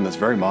one that's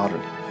very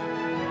modern.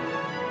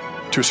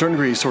 To a certain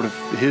degree, sort of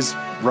his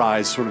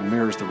rise sort of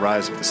mirrors the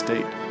rise of the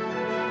state.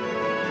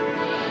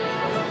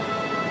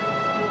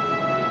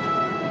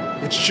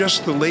 It's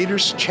just the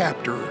latest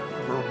chapter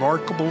of a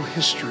remarkable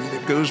history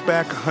that goes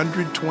back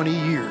 120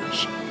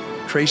 years,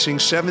 tracing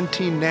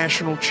 17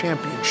 national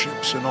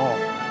championships in all.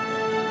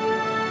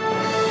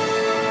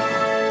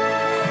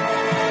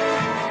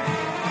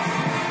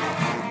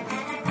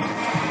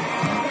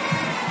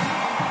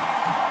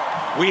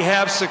 We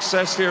have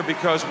success here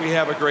because we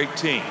have a great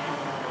team.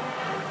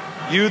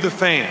 You, the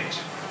fans,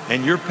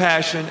 and your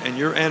passion and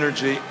your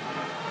energy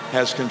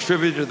has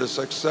contributed to the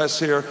success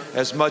here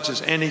as much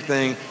as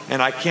anything,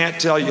 and I can't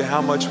tell you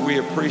how much we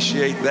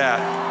appreciate that.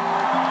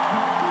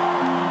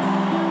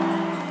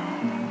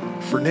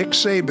 For Nick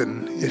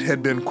Saban, it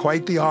had been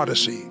quite the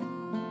odyssey.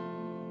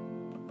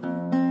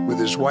 With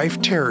his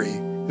wife Terry,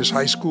 his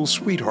high school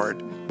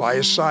sweetheart, by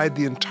his side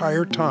the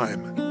entire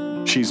time.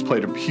 She's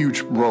played a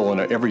huge role in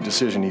every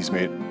decision he's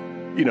made.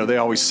 You know, they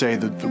always say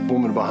that the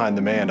woman behind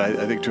the man,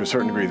 I think to a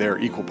certain degree they're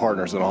equal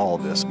partners in all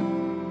of this.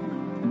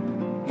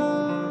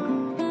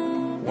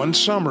 One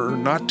summer,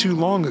 not too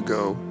long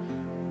ago,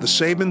 the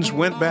Sabans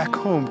went back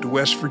home to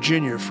West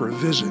Virginia for a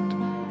visit.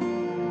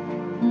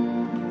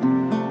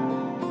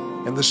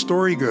 And the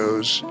story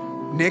goes,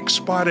 Nick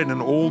spotted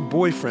an old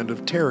boyfriend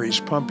of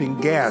Terry's pumping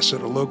gas at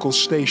a local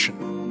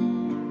station.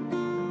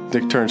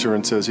 Nick turns to her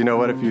and says, you know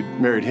what, if you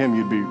married him,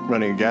 you'd be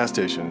running a gas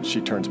station.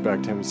 She turns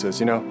back to him and says,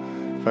 you know,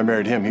 if I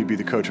married him, he'd be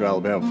the coach of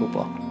Alabama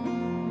football.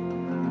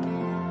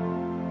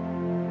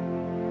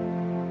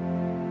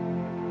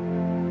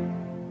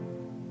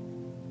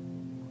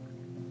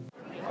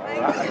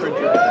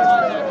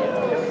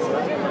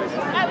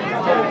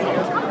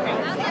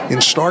 In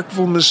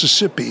Starkville,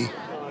 Mississippi,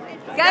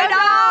 Go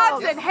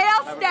Dogs and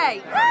Hail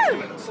State!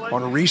 Woo!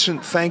 on a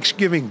recent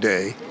Thanksgiving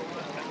Day,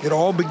 it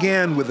all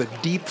began with a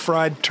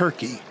deep-fried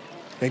turkey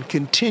and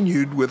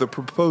continued with a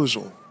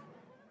proposal.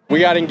 We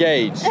got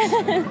engaged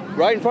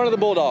right in front of the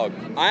Bulldog.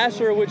 I asked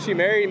her would she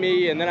marry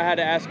me, and then I had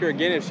to ask her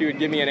again if she would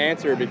give me an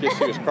answer because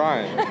she was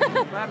crying.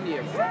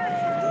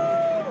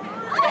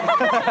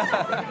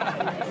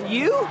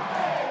 You?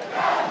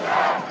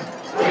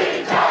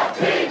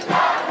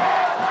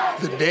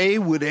 The day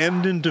would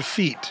end in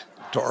defeat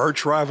to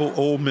arch-rival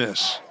Ole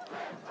Miss.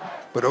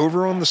 But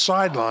over on the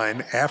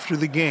sideline after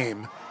the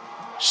game,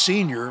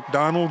 senior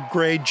Donald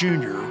Gray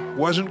Jr.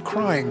 wasn't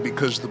crying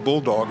because the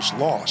Bulldogs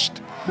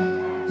lost.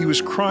 He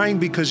was crying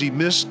because he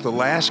missed the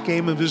last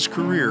game of his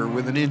career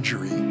with an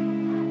injury.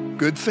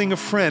 Good thing a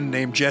friend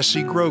named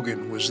Jesse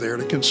Grogan was there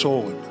to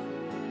console him.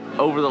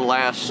 Over the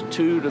last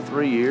 2 to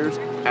 3 years,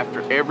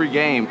 after every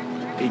game,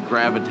 he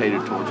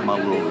gravitated towards my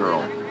little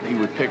girl. He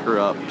would pick her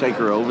up, take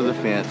her over the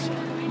fence,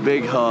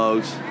 big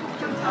hugs,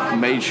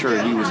 made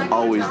sure he was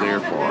always there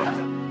for her.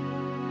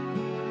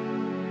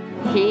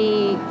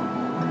 He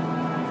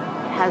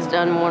has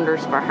done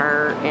wonders for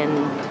her,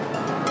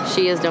 and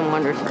she has done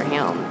wonders for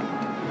him.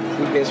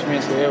 We're best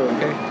friends forever,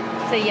 okay?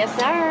 Say yes,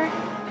 sir.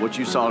 What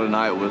you saw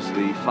tonight was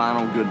the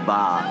final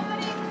goodbye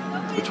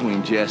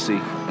between Jesse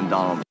and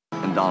Donald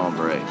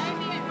Gray.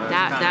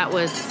 That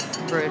was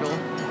brutal.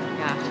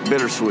 Yeah.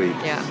 Bittersweet.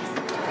 Yeah.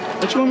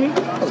 What you want me?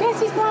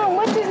 Jesse's mom,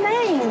 what's his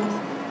name?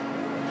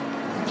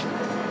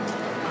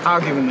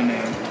 I'll give him a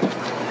name,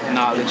 and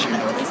I'll let you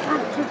know.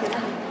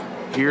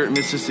 Here at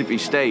Mississippi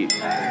State,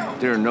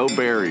 there are no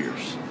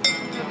barriers.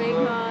 A big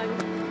hug.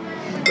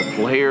 The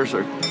players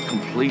are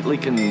completely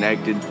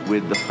connected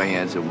with the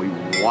fans, and we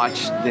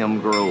watch them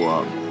grow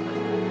up.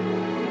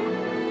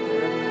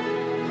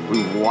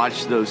 We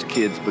watch those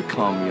kids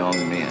become young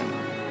men.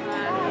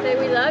 Say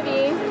we love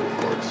you.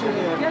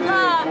 Good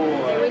luck.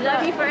 Say we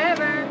love you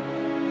forever.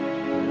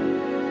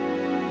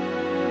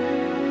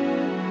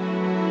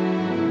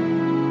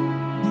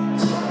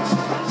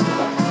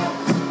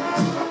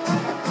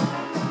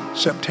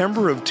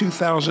 September of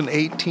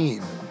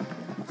 2018,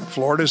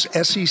 Florida's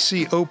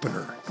SEC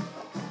opener.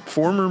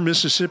 Former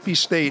Mississippi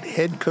State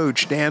head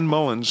coach Dan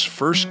Mullen's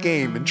first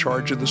game in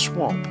charge of the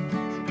Swamp.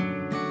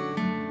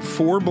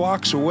 4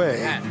 blocks away,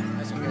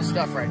 That's some good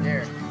stuff right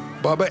there.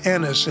 Bubba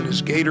Ennis and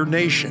his Gator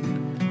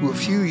Nation, who a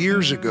few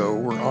years ago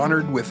were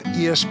honored with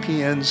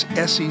ESPN's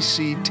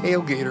SEC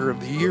Tailgater of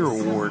the Year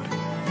award,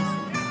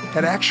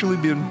 had actually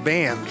been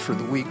banned for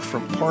the week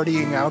from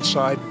partying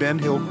outside Ben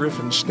Hill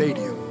Griffin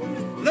Stadium.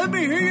 Let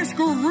me hear you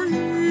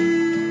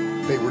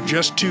scream! They were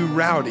just too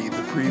rowdy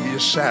the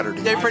previous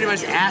Saturday. They pretty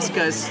much asked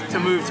us to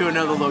move to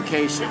another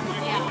location.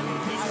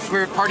 We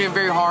were partying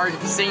very hard,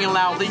 singing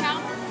loudly,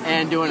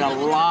 and doing a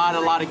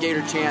lot of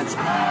Gator chants.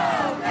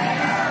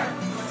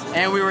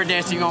 And we were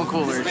dancing on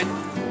coolers.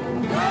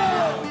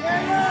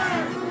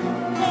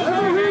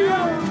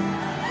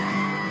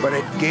 But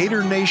at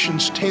Gator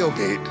Nation's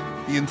tailgate,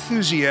 the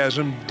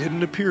enthusiasm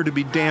didn't appear to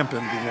be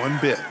dampened one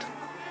bit.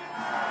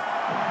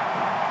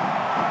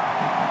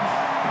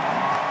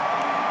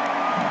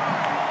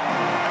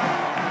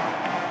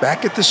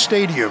 Back at the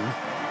stadium,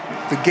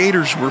 the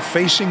Gators were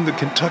facing the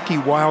Kentucky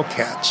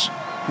Wildcats,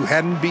 who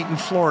hadn't beaten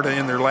Florida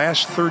in their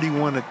last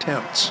 31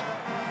 attempts,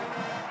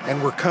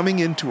 and were coming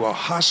into a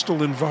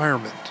hostile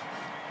environment,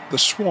 the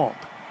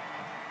Swamp,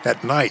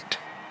 at night.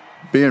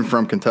 Being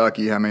from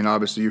Kentucky, I mean,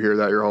 obviously you hear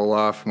that your whole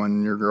life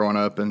when you're growing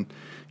up, and,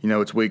 you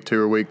know, it's week 2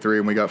 or week 3,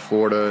 and we got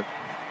Florida.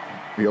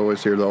 You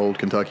always hear the old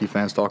Kentucky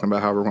fans talking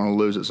about how we're going to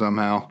lose it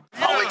somehow.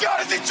 All we got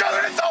is each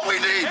other, that's all we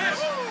need!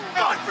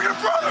 God for your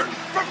brother,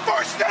 from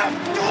first snap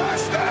to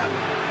last snap!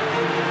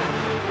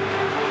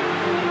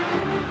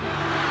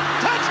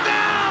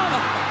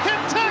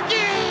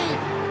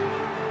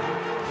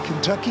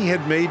 Kentucky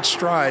had made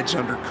strides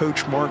under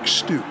coach Mark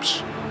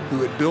Stoops,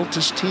 who had built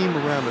his team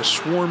around a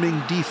swarming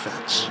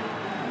defense.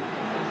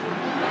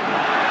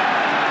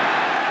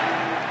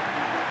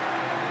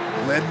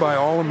 Led by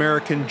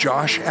All-American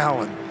Josh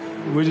Allen.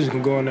 We're just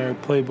going to go in there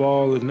and play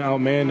ball and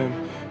outman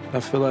them. I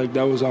feel like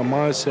that was our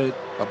mindset.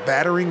 A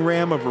battering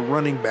ram of a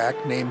running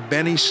back named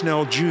Benny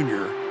Snell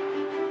Jr.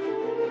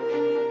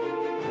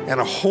 And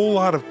a whole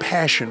lot of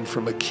passion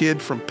from a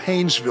kid from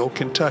Painesville,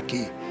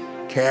 Kentucky,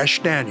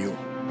 Cash Daniel.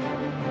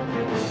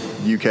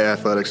 UK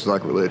athletics is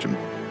like religion.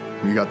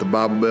 You got the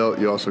Bible Belt,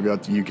 you also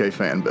got the UK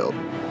fan belt.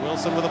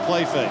 Wilson with a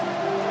play fake.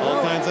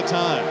 All kinds of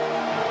time.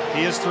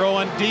 He is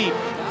throwing deep.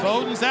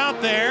 Bowden's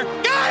out there.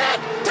 Got it!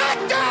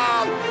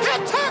 Touchdown!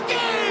 Kentucky!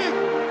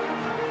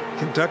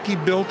 Kentucky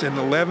built an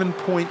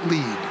 11-point lead.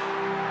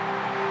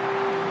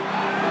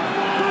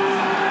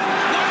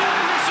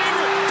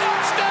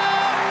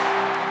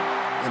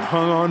 And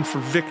hung on for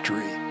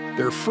victory,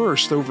 their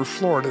first over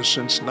Florida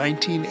since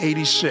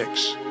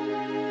 1986.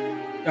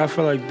 I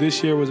feel like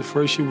this year was the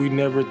first year we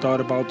never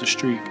thought about the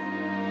streak.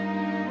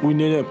 We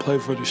didn't play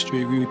for the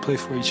streak, we would play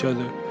for each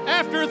other.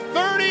 After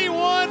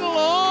 31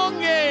 long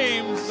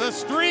games, the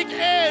streak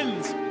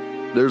ends.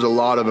 There's a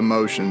lot of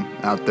emotion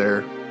out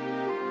there.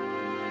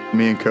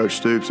 Me and Coach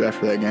Stoops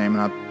after that game,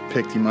 and I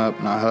picked him up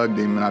and I hugged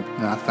him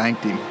and I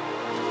thanked him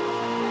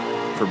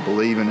for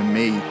believing in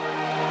me.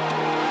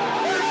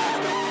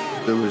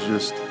 It was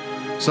just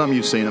something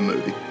you've seen in a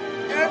movie.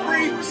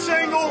 Every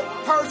single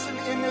person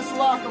in this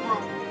locker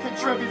room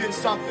contributed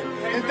something,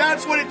 and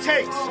that's what it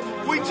takes.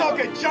 We took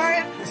a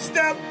giant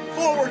step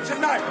forward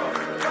tonight.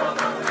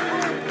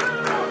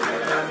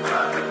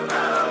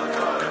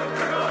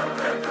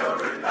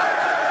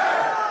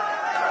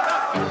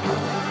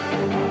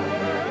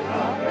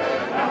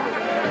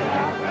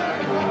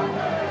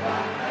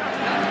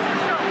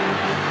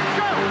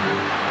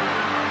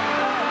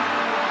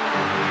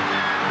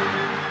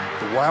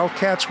 The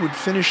Wildcats would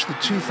finish the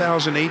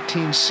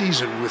 2018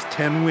 season with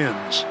 10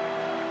 wins,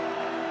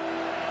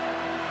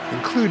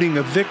 including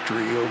a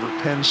victory over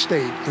Penn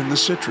State in the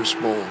Citrus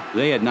Bowl.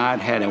 They had not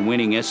had a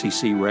winning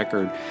SEC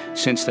record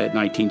since that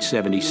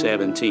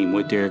 1977 team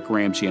with Derek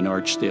Ramsey and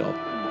Art Still.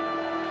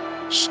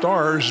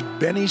 Stars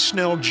Benny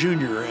Snell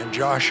Jr. and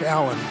Josh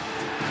Allen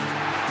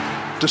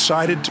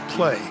decided to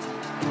play,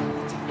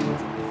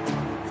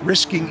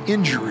 risking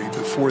injury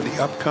before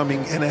the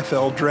upcoming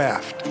NFL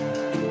draft.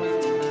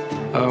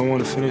 I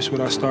want to finish what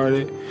I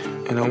started,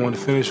 and I want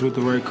to finish with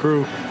the right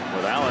crew.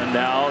 With Allen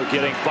now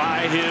getting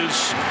by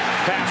his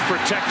pass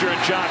protector, and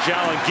Josh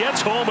Allen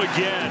gets home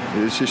again.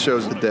 This just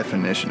shows the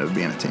definition of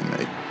being a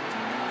teammate.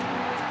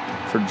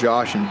 For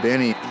Josh and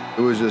Benny,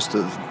 it was just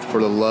for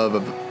the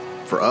love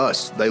for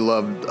us. They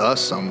loved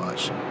us so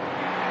much.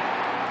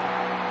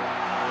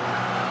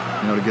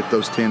 You know, to get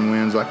those 10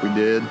 wins like we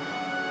did,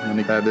 and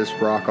to have this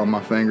rock on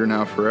my finger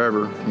now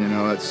forever, you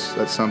know,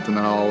 that's something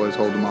that I always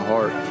hold in my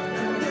heart.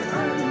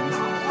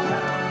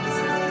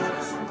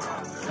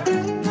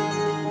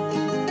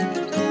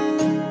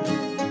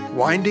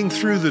 Winding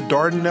through the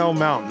Dardanelle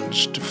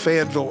Mountains to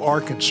Fayetteville,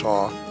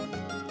 Arkansas,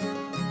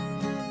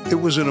 it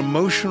was an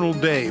emotional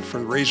day for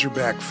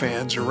Razorback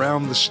fans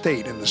around the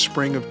state in the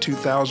spring of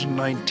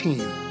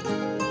 2019.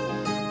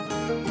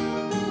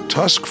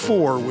 Tusk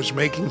 4 was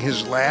making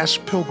his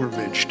last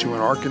pilgrimage to an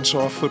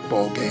Arkansas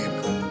football game.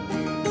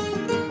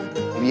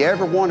 If you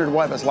ever wondered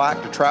what it was like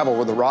to travel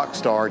with a rock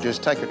star,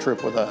 just take a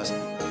trip with us.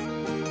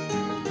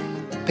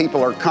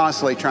 People are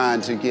constantly trying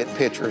to get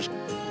pictures.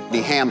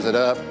 He hams it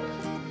up.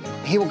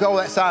 He will go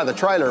that side of the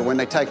trailer when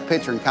they take a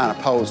picture and kind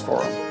of pose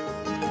for him.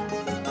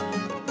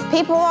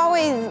 People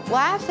always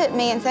laugh at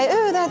me and say,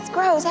 "Ooh, that's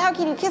gross. How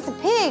can you kiss a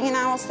pig?" And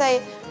I will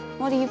say,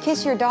 "Well, do you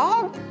kiss your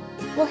dog?"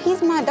 "Well,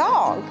 he's my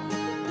dog."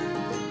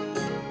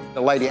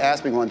 The lady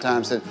asked me one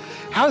time, said,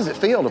 "How does it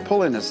feel to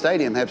pull in a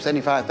stadium and have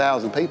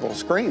 75,000 people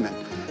screaming?"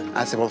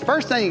 I said, "Well, the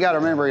first thing you got to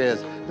remember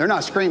is they're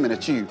not screaming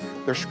at you.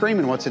 They're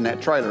screaming what's in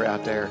that trailer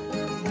out there."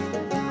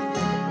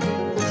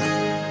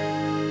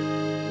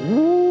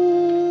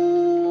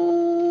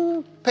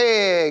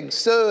 Pig,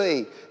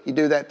 suey. You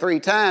do that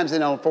 3 times,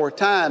 and on the 4th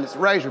time, it's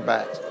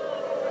Razorbacks.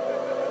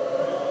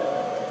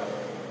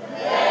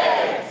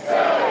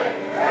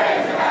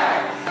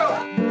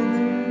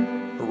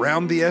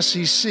 Around the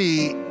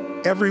SEC,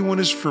 everyone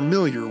is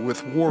familiar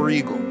with War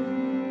Eagle,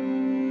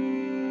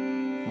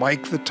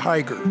 Mike the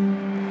Tiger,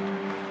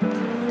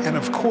 and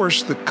of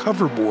course the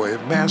cover boy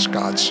of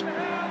mascots,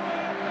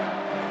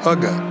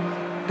 Uga,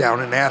 down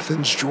in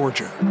Athens,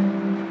 Georgia.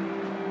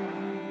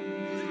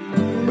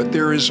 But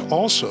there is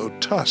also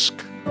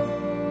Tusk.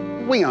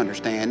 We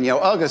understand, you know,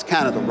 Uga's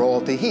kind of the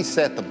royalty. He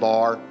set the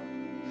bar.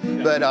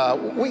 But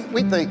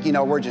we think, you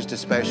know, we're just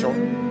as special.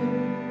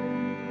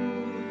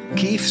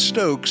 Keith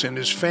Stokes and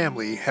his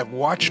family have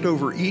watched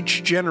over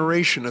each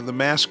generation of the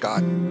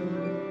mascot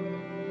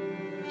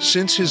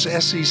since his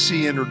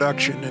SEC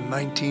introduction in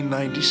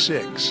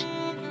 1996.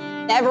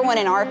 Everyone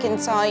in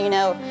Arkansas, you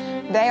know,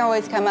 they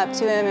always come up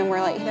to him and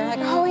they're like,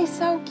 "Oh, he's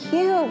so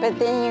cute." But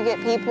then you get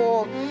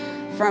people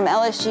from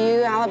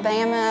LSU,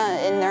 Alabama,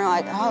 and they're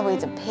like, "Oh,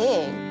 he's a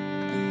pig."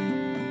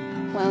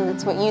 Well,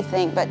 that's what you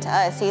think, but to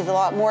us, he's a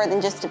lot more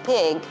than just a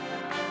pig.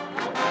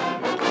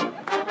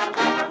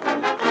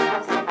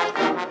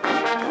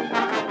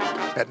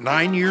 At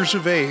 9 years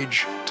of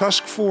age,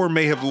 Tusk 4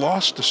 may have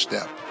lost a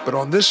step, but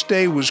on this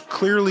day was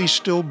clearly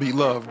still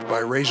beloved by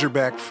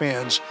Razorback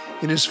fans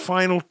in his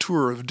final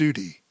tour of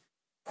duty.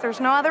 There's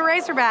no other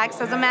Razorbacks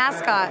as a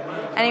mascot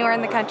anywhere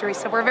in the country,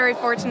 so we're very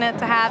fortunate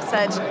to have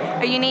such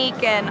a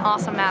unique and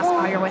awesome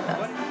mascot here with us.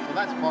 Well,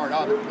 that's part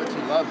of it, but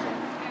she loves them.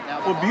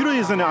 Well, beauty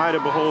is in the eye of the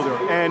beholder,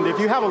 and if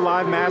you have a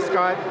live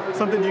mascot,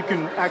 something you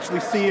can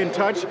actually see and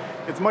touch,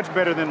 it's much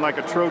better than like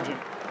a Trojan.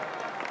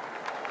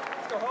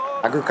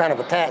 I grew kind of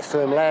attached to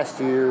him last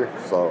year,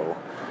 so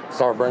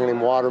started bringing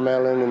him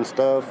watermelon and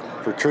stuff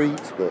for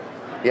treats. But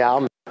yeah,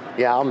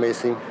 I'll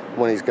miss him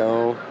when he's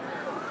gone.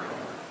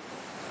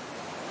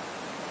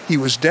 He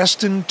was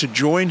destined to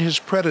join his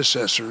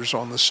predecessors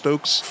on the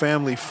Stokes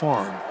family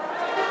farm.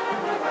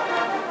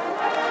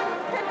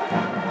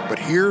 But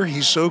here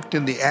he soaked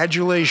in the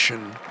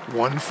adulation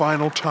one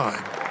final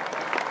time.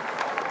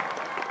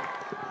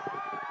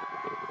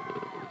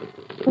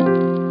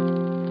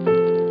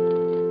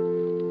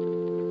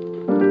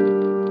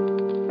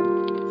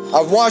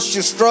 I've watched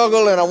you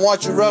struggle and I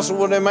watched you wrestle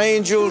with them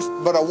angels,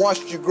 but I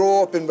watched you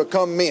grow up and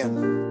become men.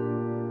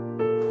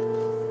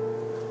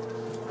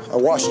 I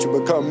watched you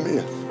become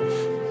men.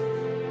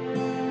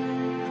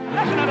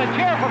 Listen to the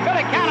cheer for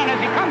Billy Cannon as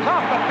he comes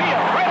off the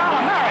field. Great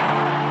All-American.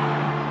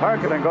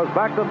 Harkinen goes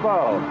back to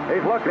throw.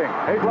 He's looking.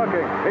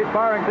 He's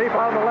firing deep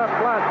out of the left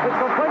flat. It's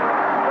complete.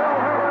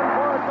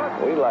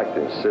 We like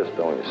to insist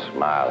on you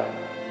smiling.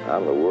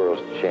 I'm the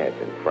world's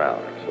champion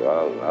frowner,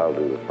 so I'll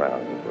do the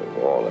frowning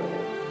for all of you.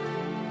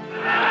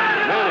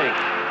 Manning,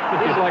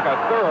 he's like a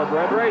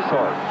thoroughbred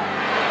racehorse.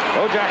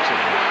 Bo Jackson,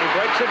 he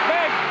breaks it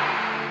big.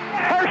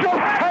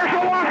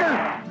 Herschel Walker.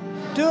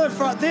 Do it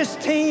for this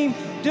team.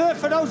 Do it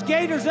for those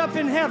Gators up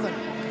in heaven.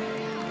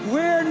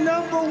 We're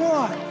number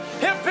one.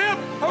 Hip, hip,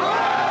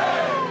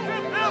 hooray!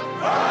 Hip, hip,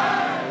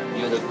 hooray!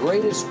 You're the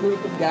greatest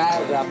group of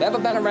guys I've ever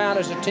been around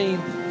as a team,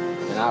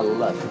 and I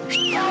love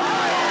it.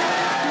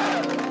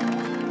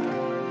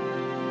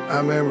 I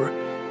remember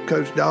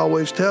Coach would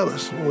always tell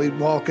us when we'd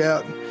walk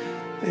out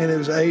and it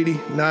was 80,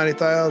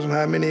 90,000,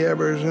 how many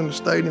ever was in the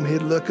stadium,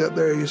 he'd look up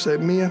there and he'd say,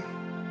 "Men,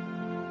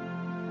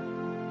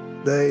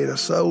 they ain't a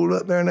soul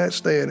up there in that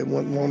stand that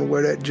wouldn't want to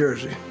wear that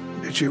jersey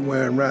that you're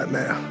wearing right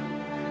now."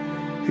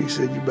 He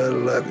said, "You better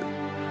love it."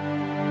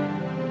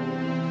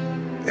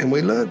 And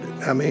we loved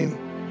it. I mean,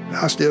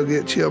 I still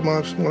get chill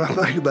bumps when I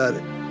think about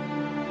it.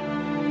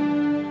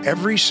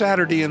 Every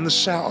Saturday in the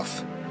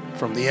South,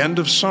 from the end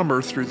of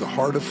summer through the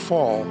heart of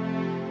fall,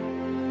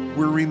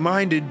 we're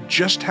reminded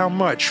just how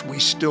much we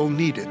still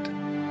need it.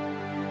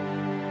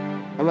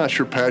 I'm not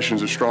sure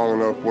passion's a strong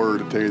enough word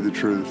to tell you the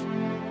truth.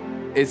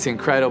 It's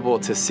incredible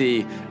to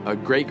see a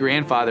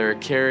great-grandfather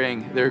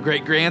carrying their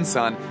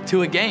great-grandson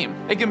to a game.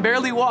 They can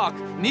barely walk.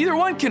 Neither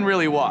one can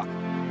really walk.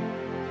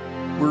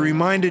 We're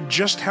reminded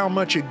just how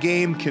much a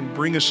game can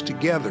bring us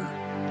together,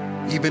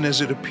 even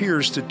as it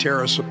appears to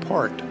tear us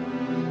apart.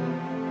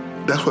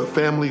 That's what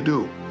family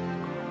do.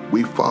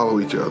 We follow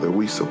each other,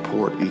 we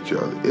support each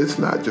other. It's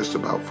not just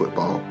about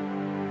football.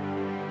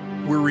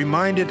 We're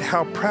reminded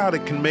how proud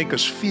it can make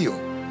us feel,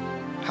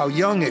 how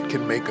young it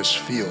can make us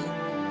feel,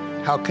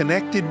 how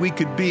connected we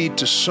could be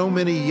to so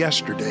many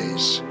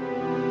yesterdays.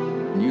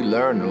 You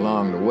learn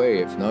along the way,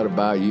 it's not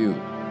about you,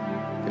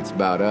 it's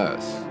about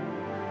us.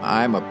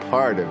 I'm a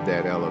part of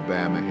that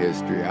Alabama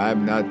history.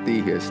 I'm not the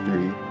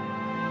history.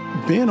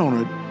 Being on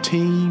a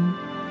team,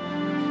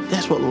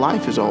 that's what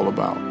life is all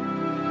about.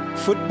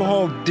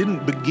 Football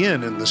didn't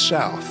begin in the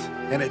South,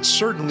 and it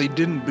certainly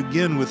didn't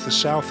begin with the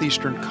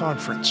Southeastern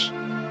Conference.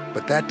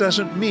 But that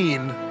doesn't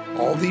mean,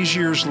 all these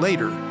years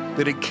later,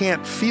 that it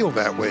can't feel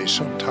that way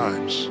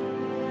sometimes.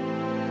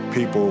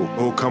 People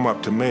who come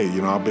up to me,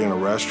 I'll be in a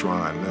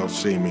restaurant and they'll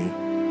see me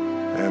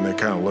and they're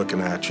kind of looking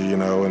at you,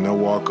 and they'll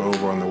walk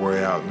over on the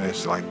way out and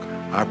it's like,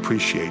 "I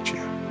appreciate you.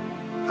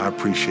 I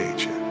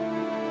appreciate you,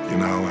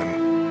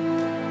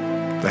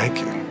 and thank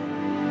you."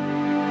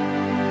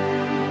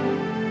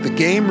 The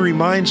game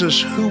reminds us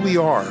who we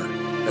are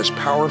as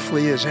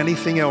powerfully as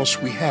anything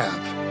else we have.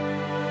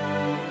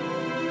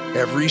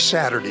 Every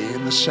Saturday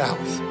in the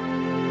South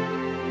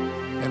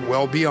and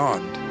well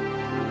beyond.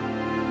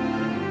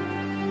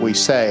 We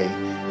say,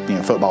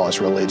 football is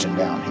religion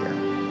down here,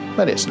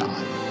 but it's not.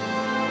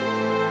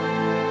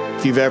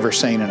 If you've ever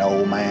seen an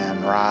old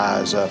man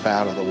rise up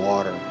out of the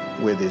water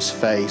with his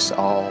face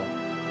all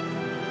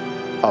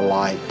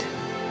alight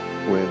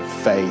with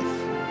faith,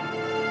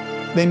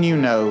 then you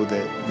know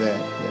that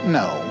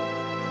no,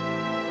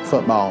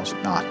 football's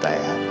not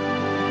that.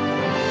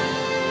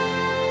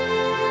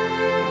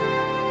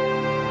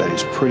 But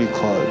it's pretty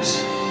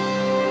close.